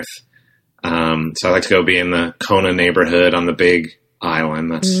place on earth. So I like to go be in the Kona neighborhood on the big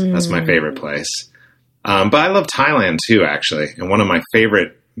island. That's my favorite place. But I love Thailand too, actually. And one of my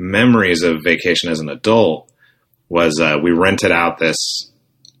favorite memories of vacation as an adult was we rented out this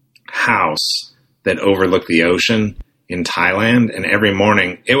house that overlooked the ocean in Thailand. And every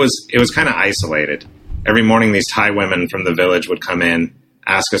morning it was kind of isolated. Every morning these Thai women from the village would come in,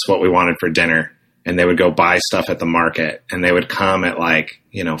 ask us what we wanted for dinner. And they would go buy stuff at the market, and they would come at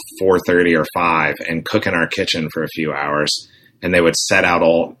 4:30 or 5 and cook in our kitchen for a few hours. And they would set out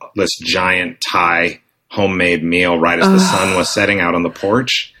all this giant Thai homemade meal right as the sun was setting out on the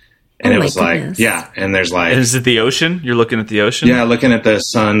porch. And it was goodness. And there's like... Is it the ocean? You're looking at the ocean? Yeah, looking at the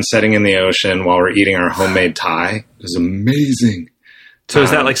sun setting in the ocean while we're eating our homemade Thai. It was amazing. So is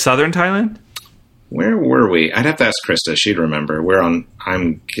that like southern Thailand? Where were we? I'd have to ask Krista. She'd remember. We're on,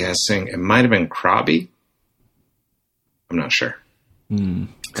 I'm guessing, it might have been Krabi. I'm not sure.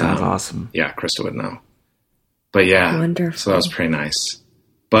 Sounds awesome. Yeah, Krista would know. But yeah, wonderful. So that was pretty nice.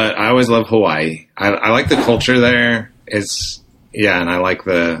 But I always love Hawaii. I like the culture there. And I like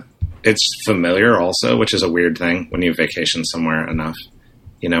it's familiar also, which is a weird thing when you vacation somewhere enough,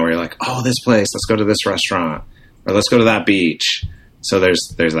 where you're like, oh, this place, let's go to this restaurant, or let's go to that beach. So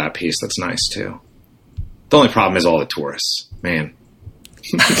there's that piece that's nice too. The only problem is all the tourists, man.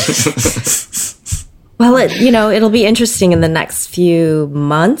 Well, it'll be interesting in the next few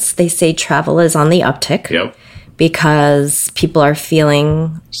months. They say travel is on the uptick. Yep. Because people are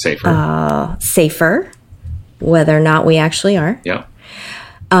feeling safer, whether or not we actually are. Yep.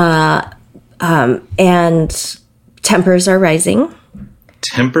 And tempers are rising.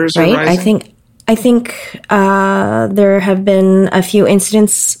 Tempers are rising? I think there have been a few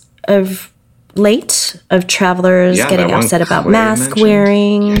incidents of late of travelers getting upset about mask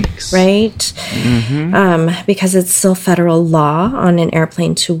wearing, Yikes. Right? Mm-hmm. Because it's still federal law on an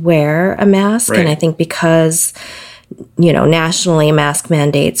airplane to wear a mask. Right. And I think because, nationally mask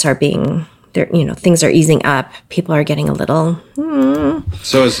mandates are being, things are easing up, people are getting a little...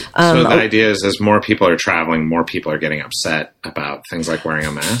 So the idea is as more people are traveling, more people are getting upset about things like wearing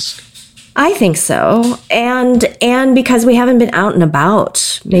a mask? I think so. And because we haven't been out and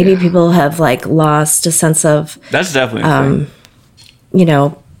about, maybe people have lost a sense of... That's definitely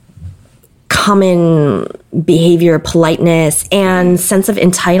common behavior, politeness, and sense of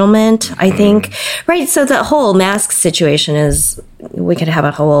entitlement, I think. Right. So the whole mask situation we could have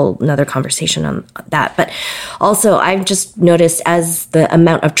a whole another conversation on that. But also I've just noticed as the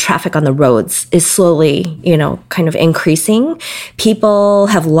amount of traffic on the roads is slowly, kind of increasing, people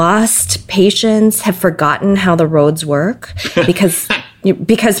have lost patience, have forgotten how the roads work because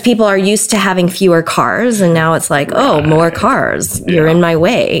people are used to having fewer cars, and now it's like, oh, more cars, you're in my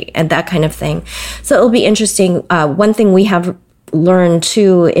way, and that kind of thing. So it'll be interesting. One thing we have learned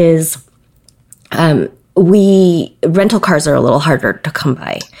too is rental cars are a little harder to come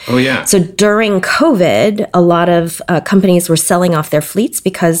by. Oh, yeah. So during COVID, a lot of companies were selling off their fleets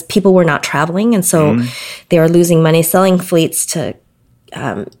because people were not traveling, and so they were losing money selling fleets to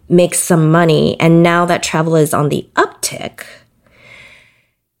make some money. And now that travel is on the uptick,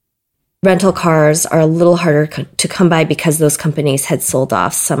 rental cars are a little harder to come by because those companies had sold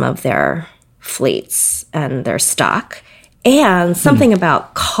off some of their fleets and their stock. And something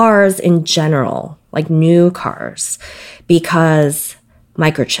about cars in general, like new cars, because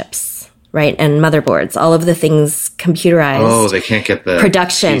microchips, right? And motherboards, all of the things computerized. Oh, they can't get the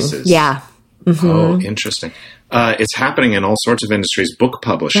production. Pieces. Yeah. Mm-hmm. Oh, interesting. It's happening in all sorts of industries. Book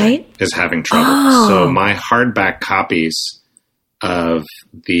publishing is having trouble. Oh. So my hardback copies of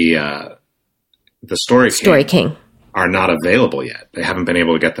the Story King are not available yet. They haven't been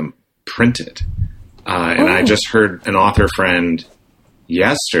able to get them printed. And I just heard an author friend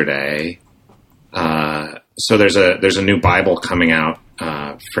yesterday. So there's a new Bible coming out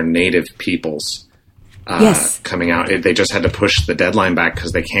for Native peoples. Coming out. They just had to push the deadline back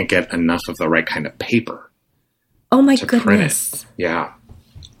because they can't get enough of the right kind of paper. Oh my goodness! Yeah.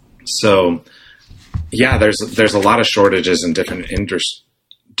 So there's a lot of shortages in different industries.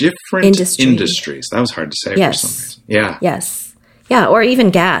 That was hard to say for some reason. Yeah. Yes. Yeah. Or even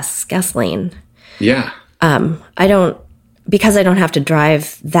gasoline. Yeah. Because I don't have to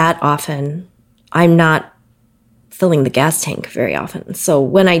drive that often, I'm not filling the gas tank very often. So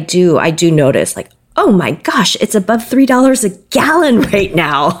when I do notice oh my gosh, it's above $3 a gallon right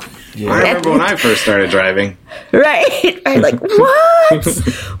now. Yeah. I remember when I first started driving. Right. Like, what?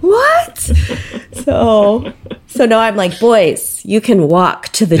 What? So now I'm like, boys, you can walk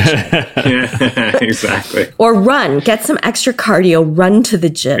to the gym. Yeah, exactly. Or run. Get some extra cardio, run to the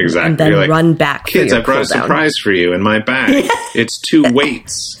gym, and then run back. Kids, I brought a surprise for you in my bag. It's 2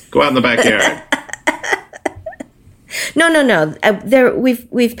 weights. Go out in the backyard. No.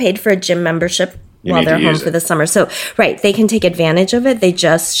 We've paid for a gym membership while they're home for the summer. So, they can take advantage of it. They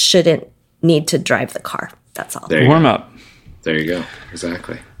just shouldn't need to drive the car. That's all. Warm up. There you go.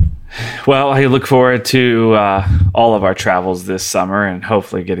 Exactly. Well, I look forward to all of our travels this summer and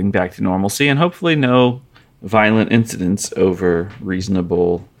hopefully getting back to normalcy and hopefully no violent incidents over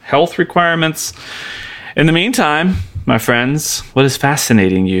reasonable health requirements. In the meantime, my friends, what is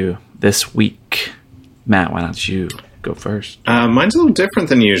fascinating you this week? Matt, why don't you go first? Mine's a little different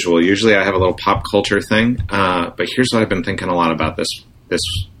than usual. Usually I have a little pop culture thing, but here's what I've been thinking a lot about this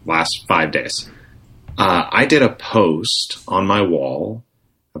last 5 days. I did a post on my wall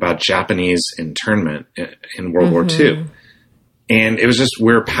about Japanese internment in World War II. And it was just,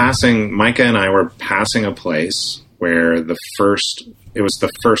 Micah and I were passing a place where it was the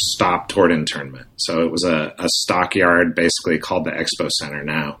first stop toward internment. So it was a stockyard basically called the Expo Center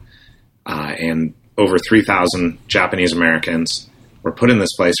now. And over 3,000 Japanese Americans were put in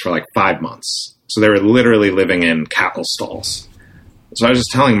this place for like 5 months. So they were literally living in cattle stalls. So I was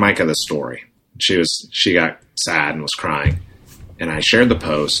just telling Micah the story. She got sad and was crying. And I shared the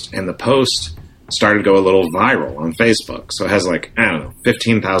post, and the post started to go a little viral on Facebook. So it has like, I don't know,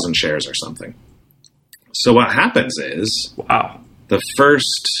 15,000 shares or something. So what happens is, wow, the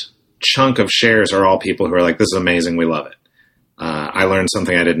first chunk of shares are all people who are like, this is amazing, we love it. I learned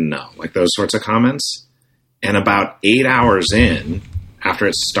something I didn't know, like those sorts of comments. And about 8 hours in, after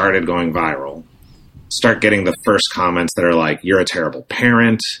it started going viral, start getting the first comments that are like, you're a terrible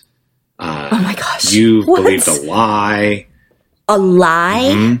parent. Oh my gosh. You believed a lie. A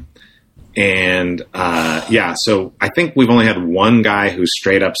lie? Mm-hmm. And yeah, so I think we've only had one guy who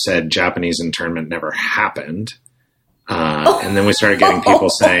straight up said Japanese internment never happened. And then we started getting people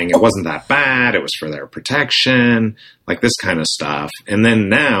saying it wasn't that bad. It was for their protection, like this kind of stuff. And then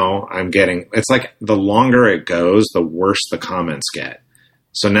now I'm getting, it's like the longer it goes, the worse the comments get.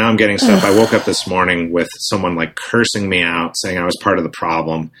 So now I'm getting stuff. I woke up this morning with someone like cursing me out, saying I was part of the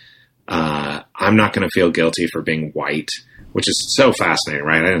problem. I'm not going to feel guilty for being white, which is so fascinating,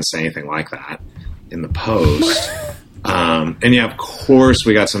 right? I didn't say anything like that in the post. And yeah, of course,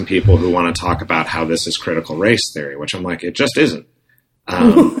 we got some people who want to talk about how this is critical race theory, which I'm like, it just isn't.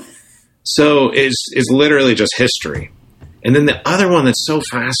 So it's literally just history. And then the other one that's so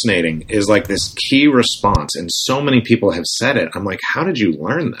fascinating is like this key response. And so many people have said it. I'm like, how did you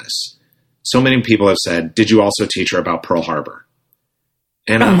learn this? So many people have said, did you also teach her about Pearl Harbor?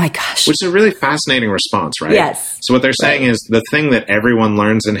 And, oh my gosh. Which is a really fascinating response, right? Yes. So what they're saying is the thing that everyone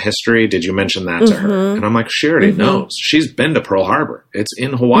learns in history, did you mention that to her? And I'm like, she already knows. She's been to Pearl Harbor. It's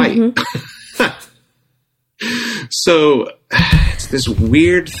in Hawaii. So it's this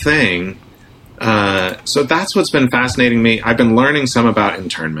weird thing. So that's what's been fascinating me. I've been learning some about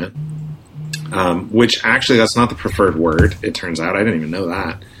internment, which actually that's not the preferred word. It turns out I didn't even know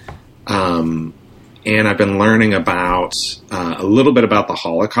that. And I've been learning about a little bit about the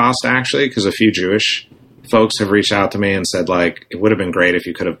Holocaust, actually, because a few Jewish folks have reached out to me and said, like, it would have been great if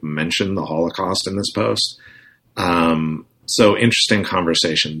you could have mentioned the Holocaust in this post. So interesting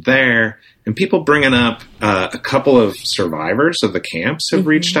conversation there. And people bringing up a couple of survivors of the camps have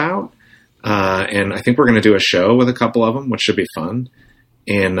reached out. And I think we're going to do a show with a couple of them, which should be fun.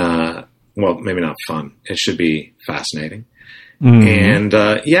 And, well, maybe not fun. It should be fascinating. And,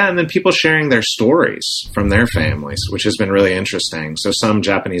 yeah, and then people sharing their stories from their families, which has been really interesting. So some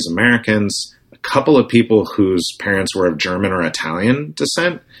Japanese Americans, a couple of people whose parents were of German or Italian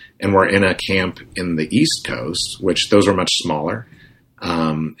descent and were in a camp in the East Coast, which those were much smaller.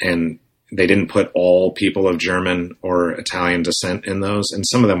 And they didn't put all people of German or Italian descent in those. And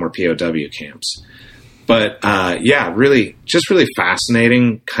some of them were POW camps. But, yeah, really, just really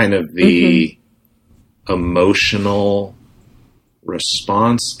fascinating kind of the emotional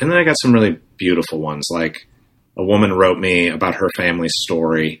response. And then I got some really beautiful ones. Like a woman wrote me about her family's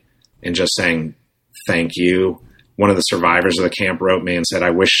story and just saying, thank you. One of the survivors of the camp wrote me and said,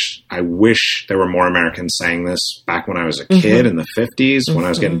 I wish there were more Americans saying this back when I was a kid in the 50s, when I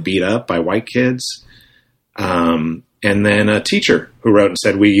was getting beat up by white kids. And then a teacher who wrote and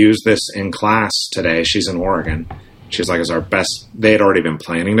said, we used this in class today. She's in Oregon. She's like, it's our best. They had already been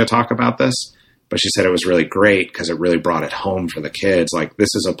planning to talk about this. But she said it was really great because it really brought it home for the kids. Like,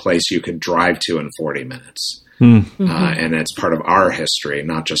 this is a place you could drive to in 40 minutes. And it's part of our history,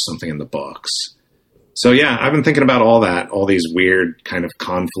 not just something in the books. So, yeah, I've been thinking about all that, all these weird kind of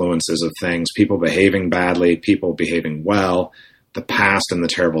confluences of things, people behaving badly, people behaving well, the past and the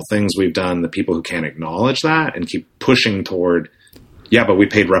terrible things we've done, the people who can't acknowledge that and keep pushing toward, yeah, but we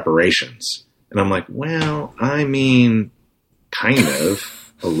paid reparations. And I'm like, well, I mean, kind of,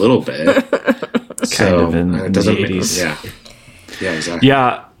 a little bit. Kind of in the 80s. Yeah, exactly.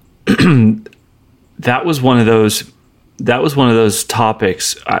 Yeah, that was one of those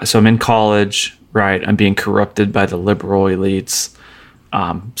topics. So I'm in college, right? I'm being corrupted by the liberal elites. /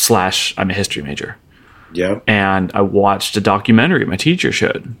 I'm a history major. Yep. And I watched a documentary my teacher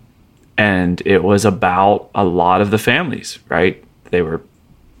showed, and it was about a lot of the families. Right? They were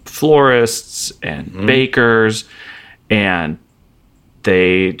florists and bakers, and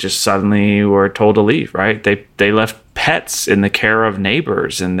they just suddenly were told to leave, right? They left pets in the care of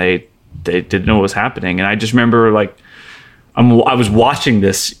neighbors, and they didn't know what was happening. And I just remember, like, I was watching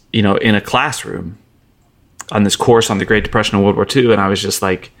this, in a classroom on this course on the Great Depression and World War II, and I was just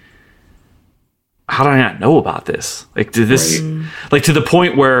like, how did I not know about this? Like, did this, like, to the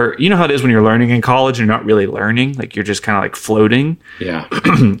point where, you know how it is when you're learning in college and you're not really learning, like, you're just kind of like floating. Yeah.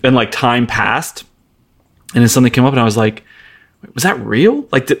 And like time passed, and then something came up, and I was like, was that real?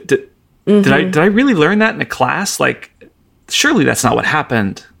 Like, did I really learn that in a class? Like, surely that's not what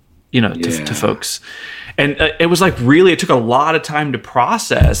happened, to folks. And it was like, really, it took a lot of time to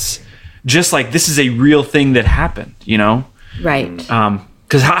process, just like, this is a real thing that happened, Right.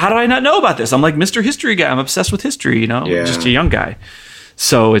 Because how do I not know about this? I'm like Mr. History guy. I'm obsessed with history, just a young guy.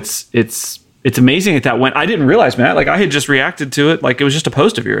 So it's amazing that went. I didn't realize, Matt. Like, I had just reacted to it like it was just a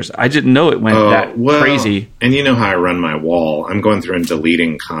post of yours. I didn't know it went crazy. And you know how I run my wall. I'm going through and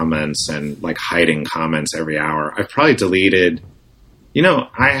deleting comments and like hiding comments every hour. I've probably deleted,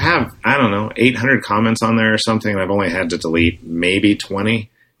 I have, I don't know, 800 comments on there or something. And I've only had to delete maybe 20.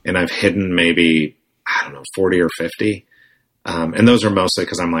 And I've hidden maybe, 40 or 50. And those are mostly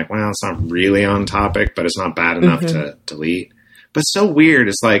because I'm like, well, it's not really on topic, but it's not bad enough to delete. But it's so weird.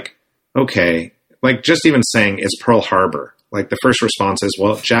 It's like, okay, like just even saying it's Pearl Harbor. Like the first response is,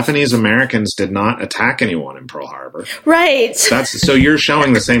 well, Japanese Americans did not attack anyone in Pearl Harbor. Right. So you're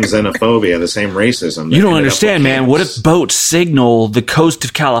showing the same xenophobia, the same racism. You don't understand, man. What if boats signal the coast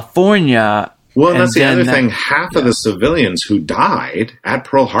of California? Well, and that's the other thing. Half of the civilians who died at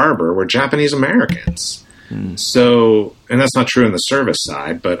Pearl Harbor were Japanese Americans. So, and that's not true on the service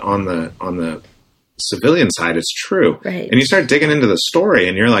side, but on the civilian side, it's true. Right. And you start digging into the story,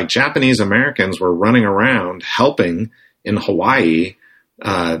 and you're like, Japanese Americans were running around helping in Hawaii.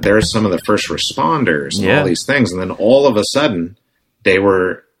 There's some of the first responders and all these things, and then all of a sudden, they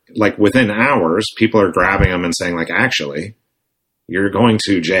were like within hours, people are grabbing them and saying, like, actually, you're going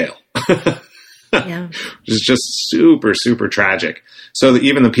to jail. Yeah. It's just super, super tragic. So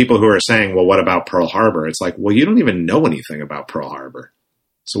even the people who are saying, well, what about Pearl Harbor? It's like, well, you don't even know anything about Pearl Harbor.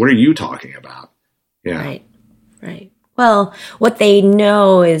 So what are you talking about? Yeah. Right. Well, what they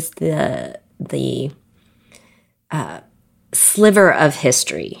know is the sliver of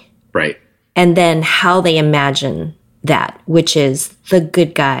history. Right. And then how they imagine that, which is the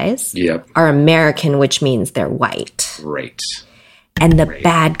good guys are American, which means they're white. Right. And the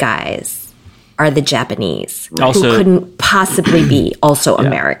bad guys are the Japanese, also, who couldn't possibly be also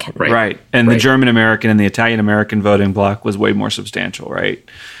American. Right. And the German American and the Italian American voting bloc was way more substantial, right?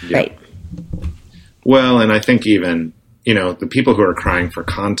 Yeah. Right. Well, and I think even, the people who are crying for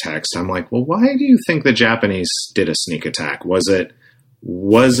context, I'm like, well, why do you think the Japanese did a sneak attack? Was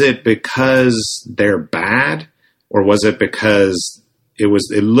it because they're bad, or was it because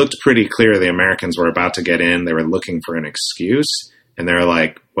it looked pretty clear the Americans were about to get in, they were looking for an excuse, and they're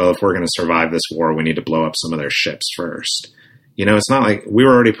like, well, if we're going to survive this war, we need to blow up some of their ships first. It's not like we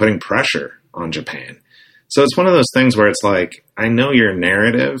were already putting pressure on Japan. So it's one of those things where it's like, I know your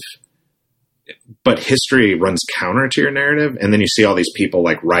narrative, but history runs counter to your narrative. And then you see all these people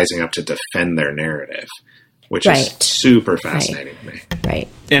like rising up to defend their narrative, which is super fascinating to me. Right.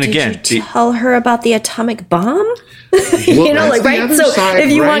 And Did again, you tell her about the atomic bomb? Well, right? So side,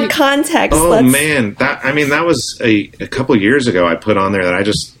 if you want context, man, that was a couple years ago I put on there that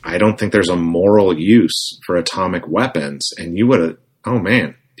I don't think there's a moral use for atomic weapons. And you would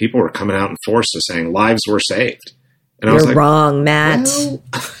have, people were coming out in force to saying lives were saved. And I was like, wrong, Matt. Well,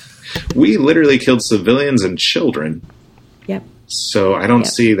 we literally killed civilians and children. Yep. So I don't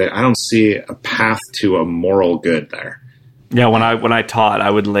see that. I don't see a path to a moral good there. Yeah, when I taught, I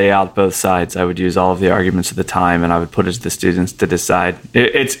would lay out both sides. I would use all of the arguments of the time, and I would put it to the students to decide.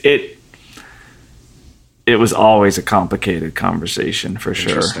 It was always a complicated conversation for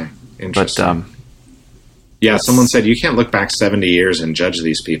sure. Interesting. But someone said you can't look back 70 years and judge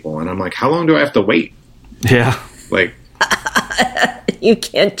these people, and I'm like, how long do I have to wait? Yeah, like you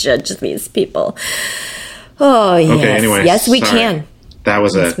can't judge these people. Oh yes, okay, anyway, yes we can. That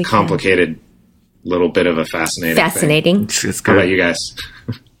was a complicated. Little bit of a fascinating. It's How about you guys?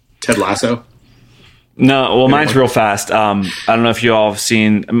 Ted Lasso? No, well, mine's real fast. I don't know if you all have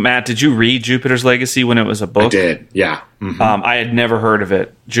seen. Matt, did you read Jupiter's Legacy when it was a book? I did, yeah. Mm-hmm. I had never heard of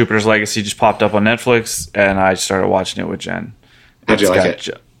it. Jupiter's Legacy just popped up on Netflix, and I started watching it with Jen. How'd you like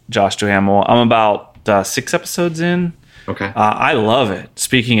it? Josh Duhamel. I'm about 6 episodes in. Okay. I love it.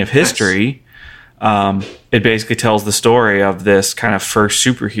 Speaking of history, it basically tells the story of this kind of first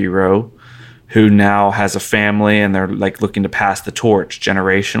superhero who now has a family, and they're like looking to pass the torch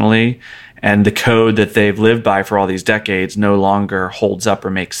generationally. And the code that they've lived by for all these decades no longer holds up or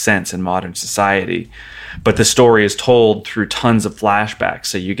makes sense in modern society. But the story is told through tons of flashbacks.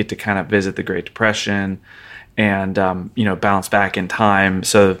 So you get to kind of visit the Great Depression and, bounce back in time.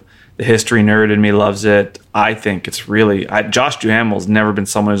 So the history nerd in me loves it. I think it's really, Josh Duhamel's never been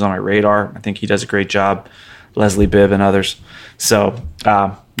someone who's on my radar. I think he does a great job. Leslie Bibb and others. So,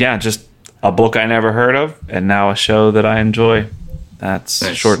 just a book I never heard of, and now a show that I enjoy. That's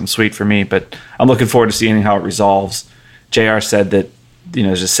nice. Short and sweet for me, but I'm looking forward to seeing how it resolves. JR said that,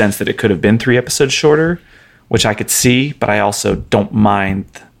 there's a sense that it could have been 3 episodes shorter, which I could see, but I also don't mind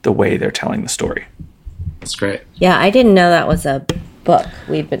the way they're telling the story. That's great. Yeah, I didn't know that was a book.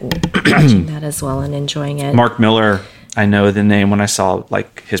 We've been watching that as well and enjoying it. Mark Miller, I know the name when I saw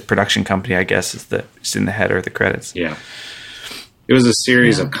like his production company, I guess it's in the header of the credits. Yeah. It was a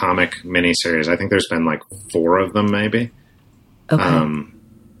series of comic miniseries. I think there's been like 4 of them maybe. Okay.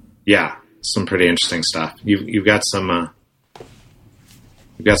 Yeah, some pretty interesting stuff. You've got some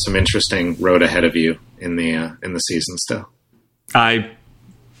interesting road ahead of you in the season still. I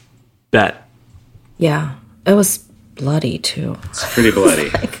bet. Yeah, it was bloody too. It's pretty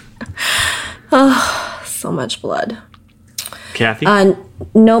bloody. So much blood. Kathy?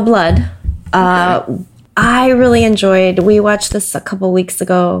 No blood. Okay. I really enjoyed, we watched this a couple weeks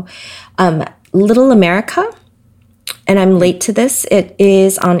ago, Little America, and I'm late to this. It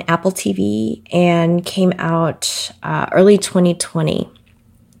is on Apple TV and came out early 2020.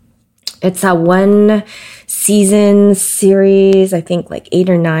 It's a 1 season series, I think like 8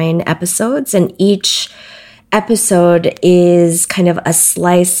 or 9 episodes, and each episode is kind of a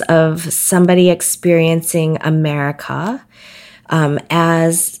slice of somebody experiencing America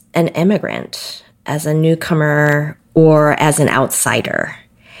as an immigrant, as a newcomer, or as an outsider.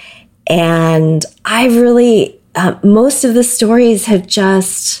 And I really, most of the stories have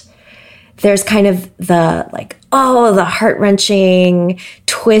just, there's kind of the like, oh, the heart-wrenching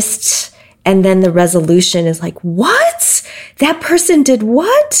twist, and then the resolution is like, what? That person did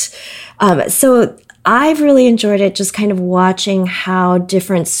what? So I've really enjoyed it, just kind of watching how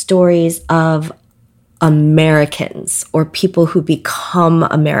different stories of Americans or people who become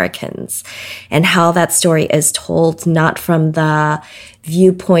Americans and how that story is told not from the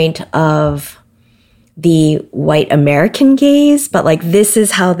viewpoint of the white American gaze, but like this is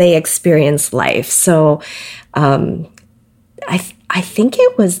how they experience life. So I think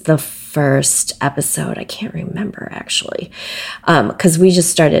it was the first episode, I can't remember actually, because we just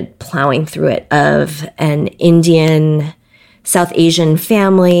started plowing through it, of an Indian, South Asian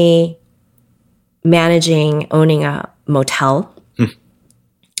family owning a motel,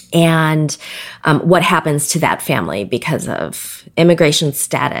 and what happens to that family because of immigration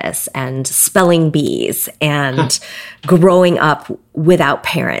status and spelling bees and growing up without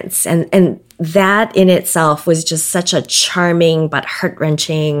parents. And that in itself was just such a charming but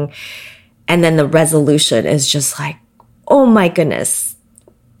heart-wrenching. And then the resolution is just like, oh my goodness.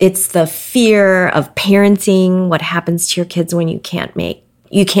 It's the fear of parenting, what happens to your kids when you can't be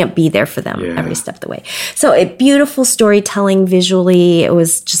there for them every step of the way. So beautiful storytelling visually. It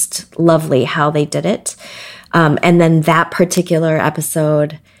was just lovely how they did it. And then that particular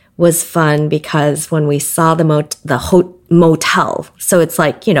episode was fun because when we saw the motel, so it's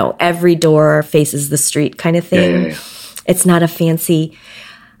like, every door faces the street kind of thing. Yeah. It's not a fancy,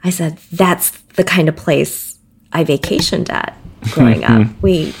 I said, that's the kind of place I vacationed at growing up.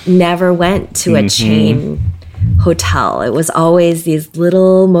 We never went to a chain hotel. It was always these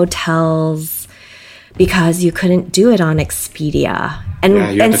little motels because you couldn't do it on Expedia.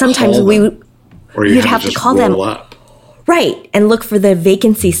 And sometimes you'd have to call them up. Right, and look for the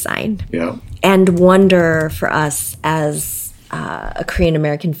vacancy sign. Yeah. And wonder for us as a Korean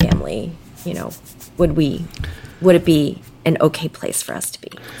American family, would it be an okay place for us to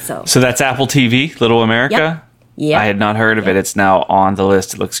be? So that's Apple TV, Little America? Yep. I had not heard of it. It's now on the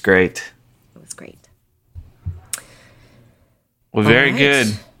list. It looks great. It was great. Well, very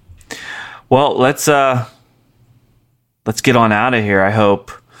good. Well, let's get on out of here. I hope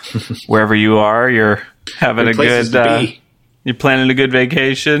wherever you are, you're having a good, you're planning a good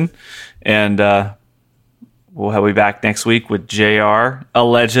vacation, and we'll be back next week with JR,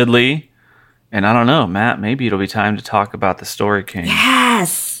 allegedly. And I don't know, Matt, maybe it'll be time to talk about the Story King.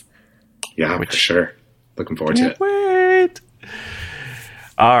 Yes. Yeah, for sure. Looking forward to it. Wait.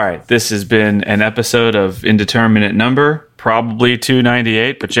 All right, this has been an episode of Indeterminate Number, probably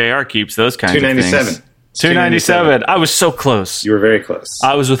 298, but JR keeps those kinds of things. 297. 297. I was so close. You were very close.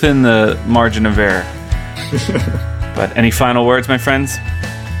 I was within the margin of error. But any final words, my friends?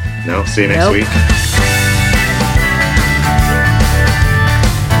 No, see you next week.